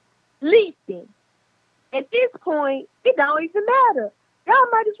 Listen, at this point, it don't even matter. Y'all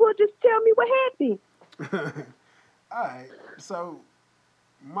might as well just tell me what happened. All right. So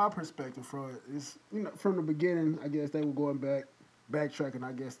my perspective from it is, from the beginning, I guess they were going back. backtracking,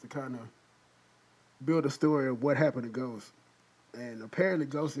 I guess, to kind of build a story of what happened to Ghost. And apparently,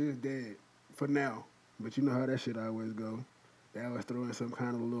 Ghost is dead for now. But you know how that shit always go. They always throw in some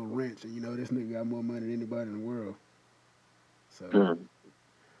kind of a little wrench, and you know this nigga got more money than anybody in the world. So, Mm.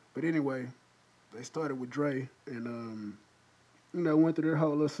 but anyway, they started with Dre, and went through their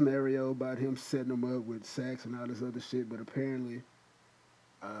whole little scenario about him setting them up with sex and all this other shit. But apparently,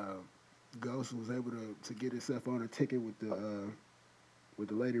 uh, Ghost was able to get himself on a ticket with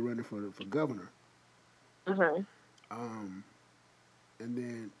the lady running for governor. Mhm. Um, and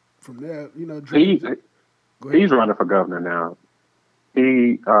then from there, Dre He was go ahead. he's running for governor now.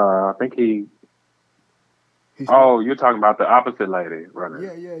 I think he. He's what? Oh, you're talking about the opposite lady running.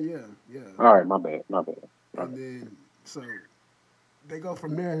 Yeah. All right, my bad, my bad. My And bad. then so they go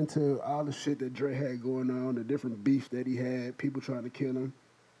from there into all the shit that Dre had going on, the different beefs that he had, people trying to kill him.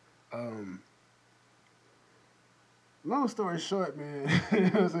 Um, Long story short, man, you know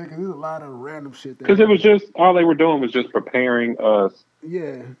what I'm saying? 'Cause there's a lot of random shit that Because it was happened. just all they were doing was just preparing us.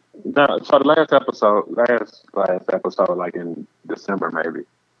 Yeah, No, so the last episode, like in December maybe,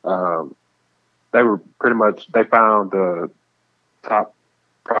 um, they were pretty much they found the top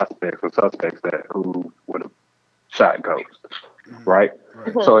prospects or suspects that who would have shot Ghost, hmm right?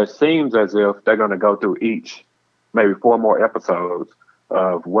 right. Mhm. So it seems as if they're going to go through each, maybe four more episodes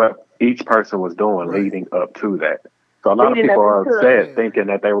of what each person was doing Right. leading up to that. So a lot of Leading people up are into it. upset Yeah. thinking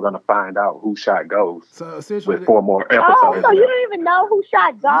that they were going to find out who shot Ghost So with essentially, four more Oh, episodes so you yeah. left. don't even know who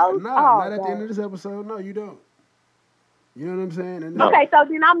shot Ghost? Nah, Oh, not at the end of dang. this episode. No, you don't. You know what I'm saying? And No. Okay, so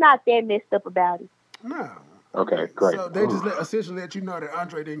then I'm not that messed up about it. nah, I Okay, mean, great. so they just Oof. essentially let you know that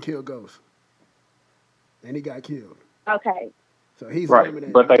Andre didn't kill Ghost, and he got killed. Okay. So he's Right.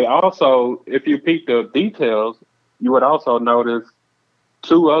 eliminated. But they also, if you peek the details, you would also notice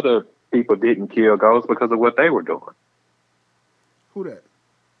two other people didn't kill Ghost because of what they were doing. Who that?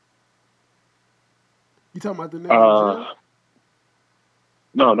 You talking about the niggas in Uh, jail?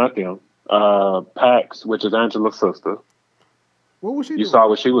 no, not them. Pax, which is Angela's sister. What was she You doing? saw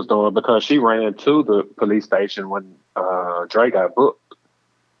what she was doing because she ran to the police station when Dre got booked.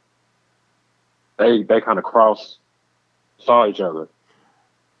 They kind of cross saw each other,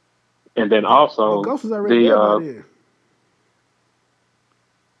 and then But also Ghost was already the there by then.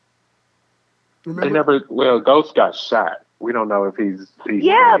 they Remember? never well Ghost got shot. We don't know if he's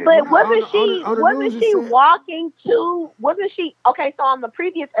Yeah, dead but yet. wasn't she On the news wasn't it she said walking to wasn't she okay, so on the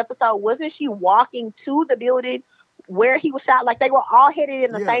previous episode, wasn't she walking to the building where he was shot? Like they were all headed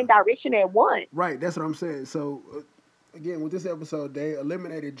in the yeah, same direction at once. right. That's what I'm saying. So again, with this episode, they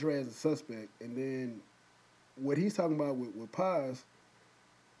eliminated Dre as a suspect, and then what he's talking about with Paz,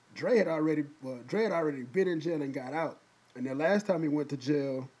 Dre had already been in jail and got out, and the last time he went to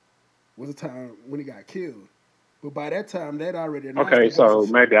jail was the time when he got killed. But by that time, they'd already announced Okay, the Ghost. so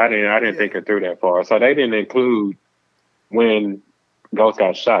maybe I didn't Yeah. think it through that far. So they didn't include when Ghost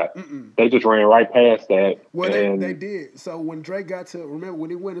got shot. Mm-mm. They just ran right past that, Well, they and did. So when Drake got to remember when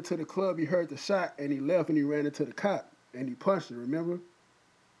he went into the club, he heard the shot and he left and he ran into the cop and he punched him. Remember?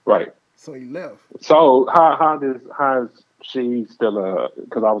 right. So he left. So how is she still a?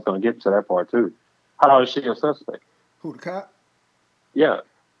 Because I was going to get to that part too. How is she a suspect? Who the cop? Yeah,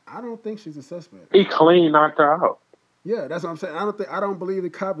 I don't think she's a suspect. he clean knocked her out. Yeah, that's what I'm saying. I don't believe the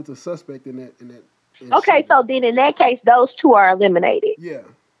cop is a suspect in Okay, shooting. so then in that case, those two are eliminated. Yeah,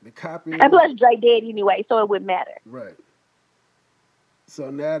 the cop And is plus Dre dead anyway, so it wouldn't matter. right. So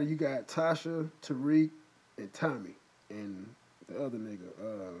now you got Tasha, Tariq, and Tommy, and the other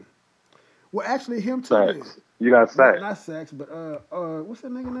nigga. Well, actually, him too. Then Sacks. You got Sacks. not Sax, but what's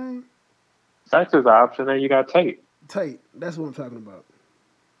that nigga name? Sacks is an option, and you got Tate. Tate. That's what I'm talking about.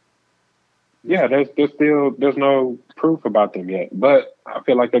 That's Yeah, there's no proof about them yet, but I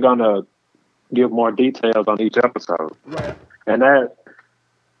feel like they're gonna give more details on each episode, right. and that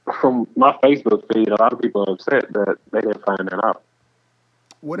from my Facebook feed, a lot of people are upset that they didn't find that out.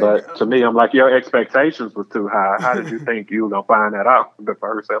 What they But to me, I'm like, your expectations was too high. How did you did. think you were gonna find that out the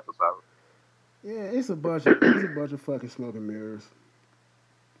first episode? Yeah, it's a bunch of fucking smoke and mirrors.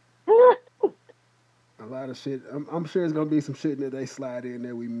 A lot of shit. I'm sure it's gonna be some shit that they slide in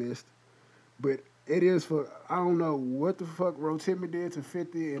that we missed. But it is for I don't know what the fuck Rotimi did to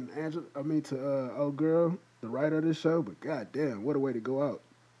 50 and Angela. I mean to old girl, the writer of this show. But goddamn, what a way to go out.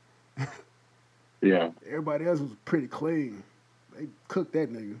 Yeah, Everybody else was pretty clean. They cooked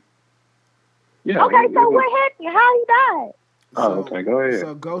that nigga. yeah, Okay, it so was. what happened? How he died? Oh, So okay, go ahead.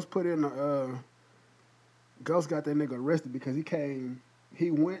 so Ghost put in Ghost got that nigga arrested because he came.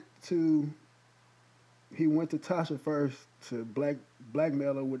 He went to he went to Tasha first to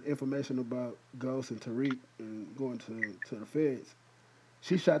blackmail her with information about Ghost and Tariq and going to the feds.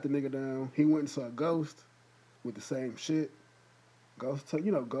 She shot the nigga down. He went and saw Ghost with the same shit. Ghost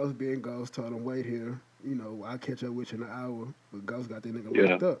being Ghost, told him wait here. I'll catch up with you in an hour. But Ghost got that nigga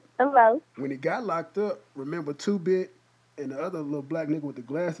Yeah. locked up. Hello. When he got locked up, remember 2-Bit and the other little black nigga with the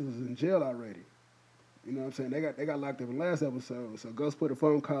glasses was in jail already. You know what I'm saying? They got locked up in the last episode. So Ghost put a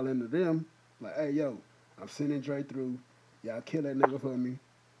phone call into them, like, hey yo, I'm sending Dre through. Y'all kill that nigga for me.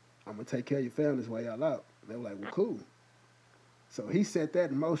 I'm gonna take care of your families while y'all out. They were like, well, cool. So he set that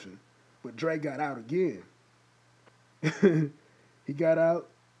in motion. But Dre got out again. He got out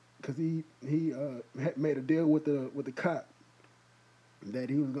because he had made a deal with the cop that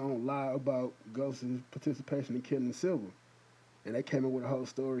he was gonna lie about Ghost's participation in killing Silver, and they came up with a whole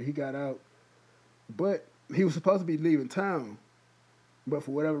story. He got out, but he was supposed to be leaving town, but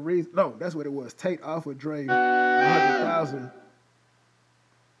for whatever reason, no, that's what it was. Tate offered Dre 100,000,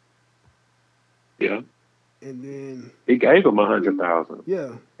 Yeah. and then He gave him 100,000,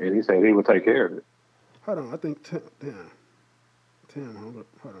 yeah, and he said he would take care of it. hold on, I think damn,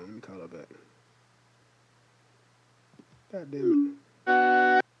 hold on, let me call her back. God damn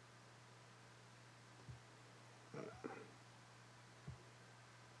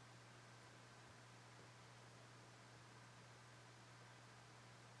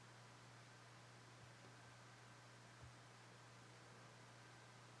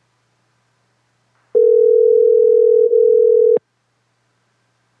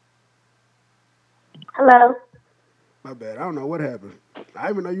Hello. my bad. I don't know what happened. I didn't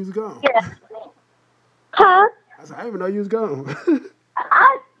even know you was gone. Yeah. Huh? I said I didn't even know you was gone.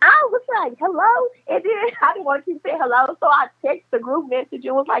 I was like, hello, and then I didn't want to keep saying hello, so I texted the group message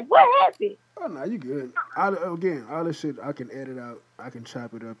and was like, what happened? Oh no, you good. Again, all this shit I can edit out. I can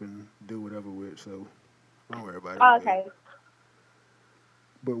chop it up and do whatever with. So don't worry about it. We good. Okay.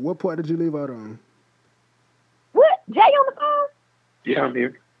 But what part did you leave out on? What? Jay on the phone? Yeah, I'm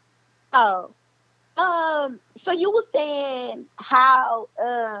here. Oh. So you were saying how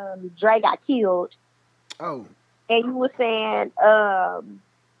Dre got killed, Oh, and you were saying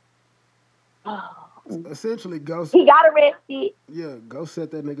essentially, Ghost. he got arrested. Yeah, Ghost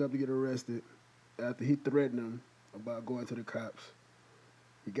set that nigga up to get arrested after he threatened him about going to the cops.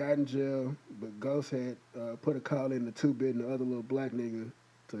 He got in jail, but Ghost had put a call in to 2-Bit and the other little black nigga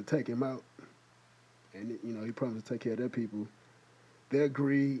to take him out, and he promised to take care of their people. They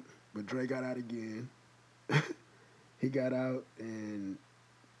agreed, but Dre got out again. He got out, and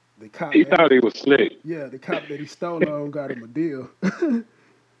the cop He that thought he was slick. the cop that he stole on got him a deal.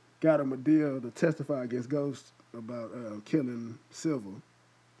 Got him a deal to testify against Ghost about killing Silver.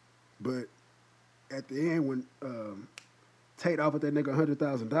 But at the end, when Tate offered that nigga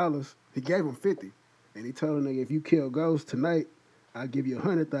 $100,000, he gave him 50, and he told the nigga, if you kill Ghost tonight, I'll give you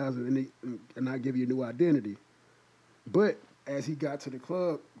 100,000, and I'll give you a new identity. But as he got to the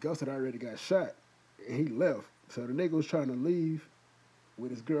club, Ghost had already got shot, and he left. So the nigga was trying to leave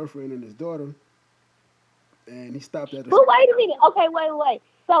with his girlfriend and his daughter, and he stopped at the. But wait a minute. Okay, wait.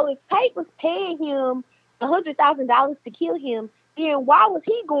 So if Tate was paying him $100,000 to kill him, then why was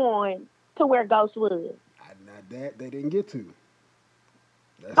he going to where Ghost was? Not that they didn't get to.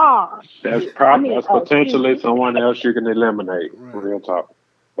 That's Oh, That's shit. that's potentially someone else you can eliminate. right. Real talk.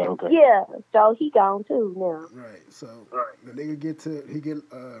 But okay. Yeah, so he gone too now. Right. So the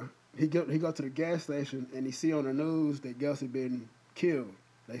nigga he go to the gas station and he see on the news that Gus had been killed.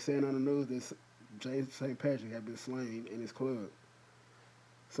 They saying on the news that James St. Patrick had been slain in his club.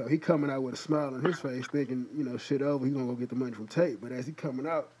 So he coming out with a smile on his face, thinking, shit over. He gonna go get the money from Tate. But as he coming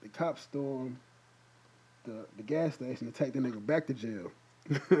out, the cops storm the gas station to take the nigga back to jail.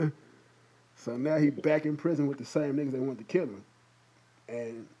 So now he back in prison with the same niggas that wanted to kill him.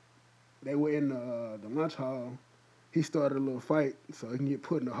 And they were in the lunch hall. He started a little fight so he can get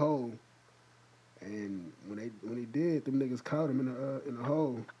put in a hole. And when he did, them niggas caught him in the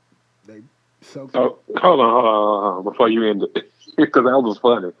hole. They soaked him. So hold on, before you end it, because that was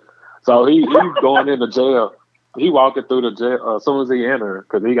funny. So he's going into jail. He walking through the jail as soon as he entered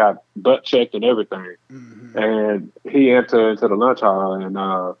because he got butt checked and everything. Mm-hmm. And he entered into the lunch hall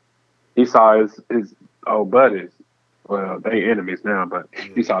and he saw his old buddies. Well, they enemies now, but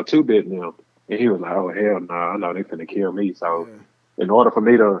he saw 2-Bit now, and he was like, "Oh hell no! I know they finna kill me." So, in order for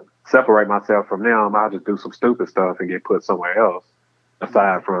me to separate myself from them, I'll just do some stupid stuff and get put somewhere else,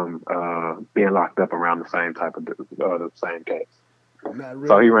 aside from being locked up around the same type of the same case. Not really.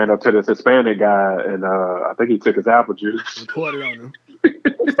 So he ran up to this Hispanic guy, and I think he took his apple juice. Reported on him.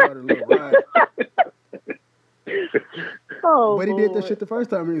 Started a little riot. But he did that shit the first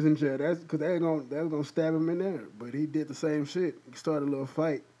time he was in jail. That's because they was gonna stab him in there. But he did the same shit. He started a little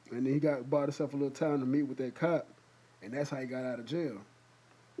fight, and then he bought himself a little time to meet with that cop, and that's how he got out of jail.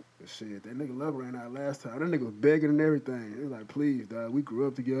 But shit, that nigga love ran out last time. That nigga was begging and everything. He was like, please, dog, we grew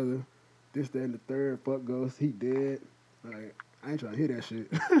up together. This, that, and the third. Fuck Ghost. He dead. Like, I ain't trying to hear that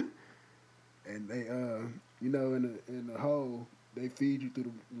shit. And they, in the hole, they feed you through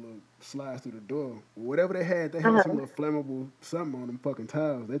the little slides through the door. Whatever they had some Uh-huh. little flammable something on them fucking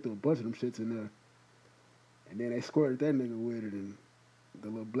tiles. They threw a bunch of them shits in there. And then they squirted that nigga with it, and the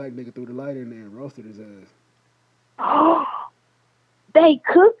little black nigga threw the light in there and roasted his ass. Oh, they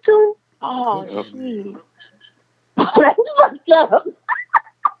cooked him. Oh Cooked Yep. that nigga. shit, that's fucked up.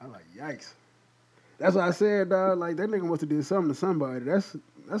 I'm like, yikes. That's what I said, dog. Like that nigga must have did something to somebody.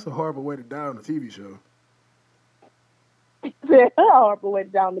 That's a horrible way to die on a TV show. That's a horrible way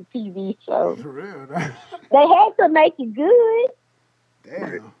down the TV show. For real, dog. They had to make it good.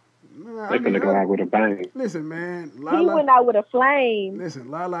 Right. Damn. Nah, I They mean, finna go out with a bang. listen, man. He Lala, went out with a flame. listen.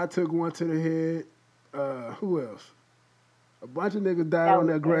 Lala took one to the head. Who else? A bunch of niggas died That on was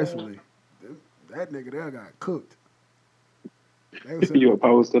there bad. gracefully. That nigga there got cooked. They was You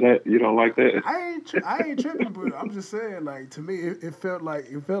opposed to that? You don't like that? I ain't tripping, but I'm just saying, like to me, it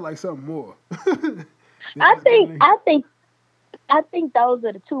felt like something more. I think, Than- I think, I think those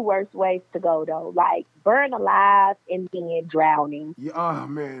are the two worst ways to go though. Like burn alive and then drowning. yeah, oh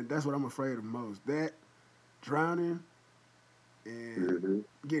man, that's what I'm afraid of most. That drowning and Hmm.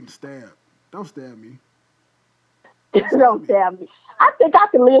 getting stabbed. Don't stab me. Don't stab Don't me. tell me. I think I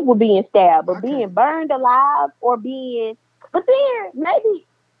can live with being stabbed, I but being can't. burned alive or being, but then maybe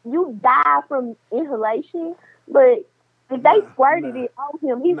you die from inhalation. But if they Nah, squirted nah, it on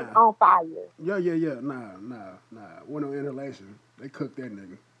him, he was nah. on fire. Yeah. Nah. One on inhalation. They cooked that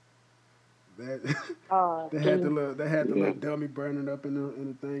nigga. That See, they had the Yeah. little dummy burning up in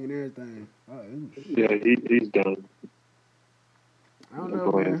the thing and everything. Oh, it was Yeah, shit. he's done. I don't That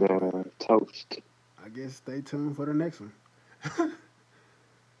know, boy is man. toast. I guess stay tuned for the next one.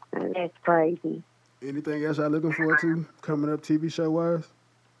 Right. that's crazy. Anything else y'all looking forward to coming up TV show wise?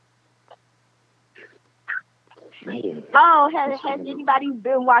 Man. Oh, has anybody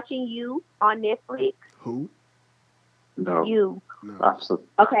been watching you on Netflix? Who? No. You. No.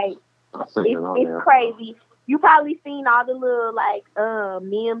 Okay, I've seen it on it's there. crazy. You probably seen all the little like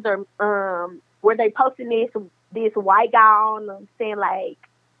memes or where they posting this white guy on them saying like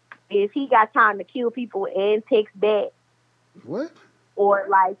if he got time to kill people and text back What? or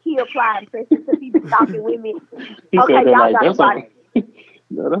like he applying pressure to people stalking women. He Okay, said that y'all like gotta that's watch not.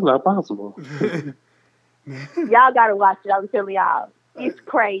 No, that's not possible. y'all gotta watch it. I'm telling y'all. It's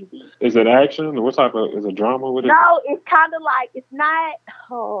crazy. Is it action? What type of is it drama? What is it? No, it's kinda like it's not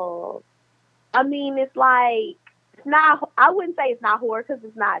oh I mean it's like it's not I wouldn't say it's not horror because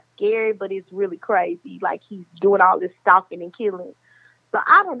it's not scary, but it's really crazy. Like he's doing all this stalking and killing. So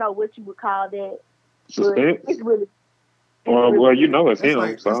I don't know what you would call that, but Suspense? it's really Well, you good. know it's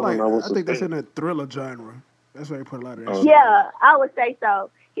him, so I that's don't like know what I think that's in suspense. the thriller genre. That's where they put a lot of that Oh, shit okay. in. Yeah, I would say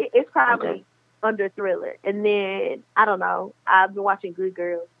so. It's Okay. probably under thriller. And then I don't know. I've been watching Good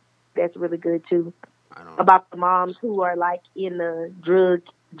Girls. That's really good too. I don't. About the moms who are like in the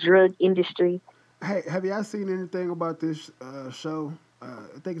drug industry. Hey, have y'all seen anything about this show?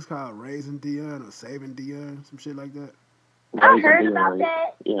 I think it's called Raising Dion or Saving Dion, some shit like that. I Raising heard about Dion.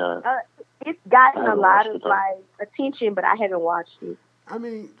 that. Yeah, Uh, it's I gotten a haven't lot watched of it though. like attention, but I haven't watched it. I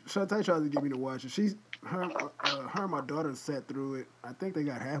mean, Shantae tried to get me to watch it. Her and my daughter sat through it. I think they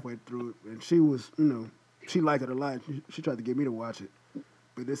got halfway through it, and she was, she liked it a lot. She tried to get me to watch it,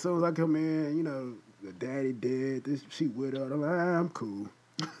 but as soon as I come in, the daddy dead. This she widowed. I'm like, I'm cool.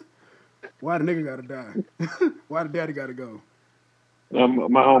 Why the nigga gotta die? Why the daddy gotta go?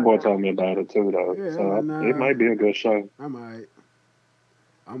 My homeboy told me about it too, though. Yeah, I'm like, So it nah, might be a good show. I'm alright.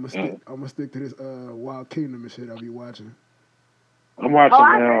 I'm gonna Yeah. stick. I'm gonna stick to this Wild Kingdom and shit. I'll be watching. I'm Oh, watching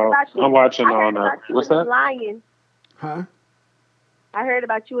I heard now. about you. I'm watching I heard on. about you What's and those that? lions. Huh? I heard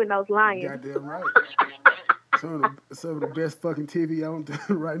about you and those lions. Goddamn right. Some of the best fucking TV on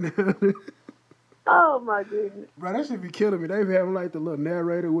right now. Oh my goodness. Bro, that should be killing me. They be having like the little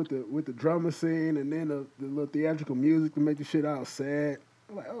narrator with the drama scene and then the little theatrical music to make the shit all sad.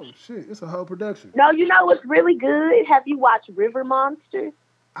 I'm like, oh shit, it's a whole production. No, you know what's really good? Have you watched River Monsters?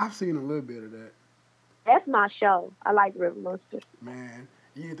 I've seen a little bit of that. That's my show. I like River Monsters. Man,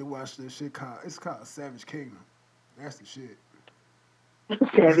 you need to watch this shit called Savage Kingdom. That's the shit.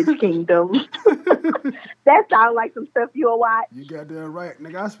 Savage Kingdom. That sounds like some stuff you'll watch. You got that right.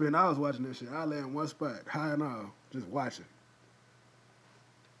 Nigga, I spent hours watching this shit. I lay in one spot, high and all, just watching.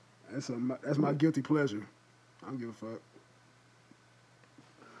 That's my guilty pleasure. I don't give a fuck.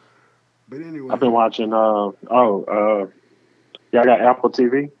 But I've been anyway, watching. Y'all got Apple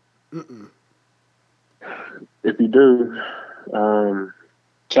TV? mm-mm. If you do, um,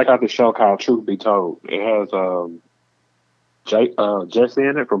 check out the show called Truth Be Told. It has Jesse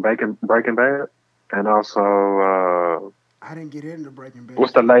in it from Breaking Bad, and also I didn't get into Breaking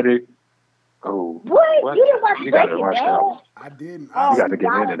what's Bad the yet. lady? Oh, What? what? You didn't watch You got to Breaking watch that one. Bad? I didn't. I You Oh, got s- to you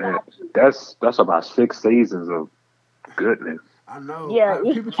get into gotta that. watch it. That's about 6 seasons of goodness. I know. Yeah,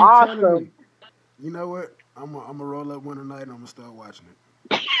 it's People keep telling awesome. me. You know what? I'm gonna roll up one tonight and I'm gonna start watching it.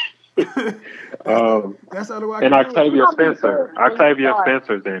 Um, That's the only way I and can do it. It's Octavia gonna be Spencer. good when you Octavia start.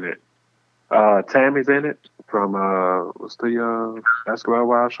 Spencer's in it. Tammy's in it from what's the basketball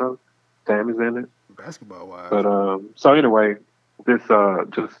wild show? Tammy's in it. Basketball But wise. so anyway, this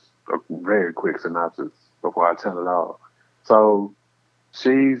just a very quick synopsis before I tell it all. So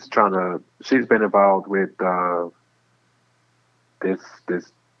she's been involved with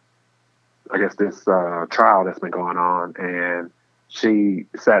this I guess this trial that's been going on, and she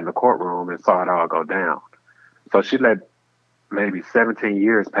sat in the courtroom and saw it all go down. So she let maybe 17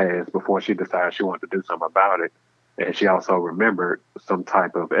 years pass before she decided she wanted to do something about it. And she also remembered some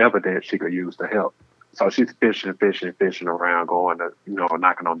type of evidence she could use to help. So she's fishing around, going to,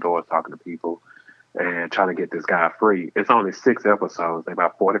 knocking on doors, talking to people, and trying to get this guy free. It's only 6 episodes. They're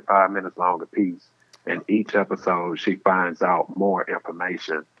about 45 minutes long a piece. And each episode, she finds out more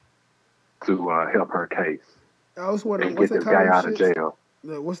information to help her case I was wondering and what's get they this call guy them out of shits. jail.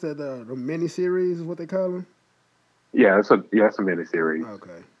 What's that? The mini series is what they call them. Yeah, it's a miniseries.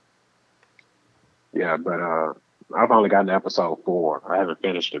 Okay. Yeah, but I've only gotten to episode 4. I haven't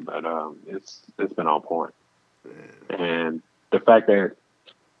finished it, but it's been on point. Man. And the fact that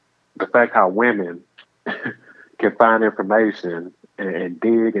the fact how women can find information and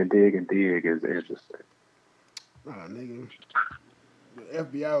dig and dig and dig is interesting. Nah, nigga. The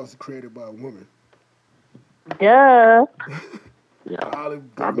FBI was created by a woman. Duh. Yeah, All the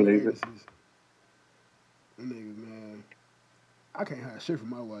I government believe it. agencies. Them niggas, man. I can't hide shit from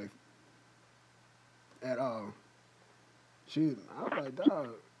my wife at all. I was like, dog.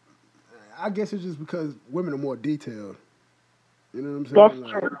 I guess it's just because women are more detailed. You know what I'm That's saying?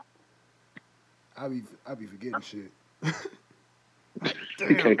 Like, true. I be forgetting shit. Like,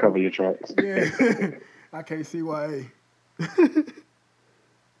 You can't damn. cover your tracks. Yeah. I can't see why.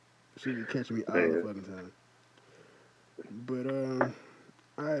 She be catching me all the Man, fucking time. But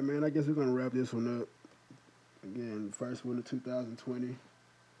all right, man. I guess we're gonna wrap this one up. Again, first one of 2020.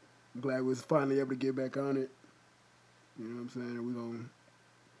 I'm glad we was finally able to get back on it. You know what I'm saying? We're gonna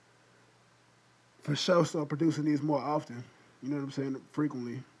for sure start producing these more often. You know what I'm saying?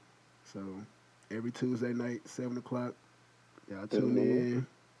 Frequently. So every Tuesday night, 7 o'clock. Y'all tune mhm. in.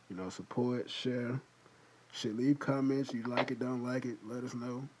 Support, share. Shit, leave comments. You like it, don't like it. Let us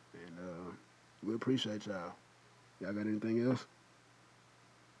know, and we appreciate y'all. Y'all got anything else?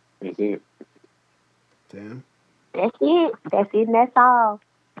 That's it. Tam? That's it. That's it and that's all.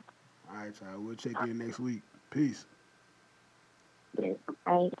 All right, y'all. We'll check in next week. Peace. Yeah.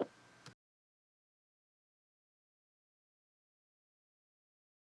 Right.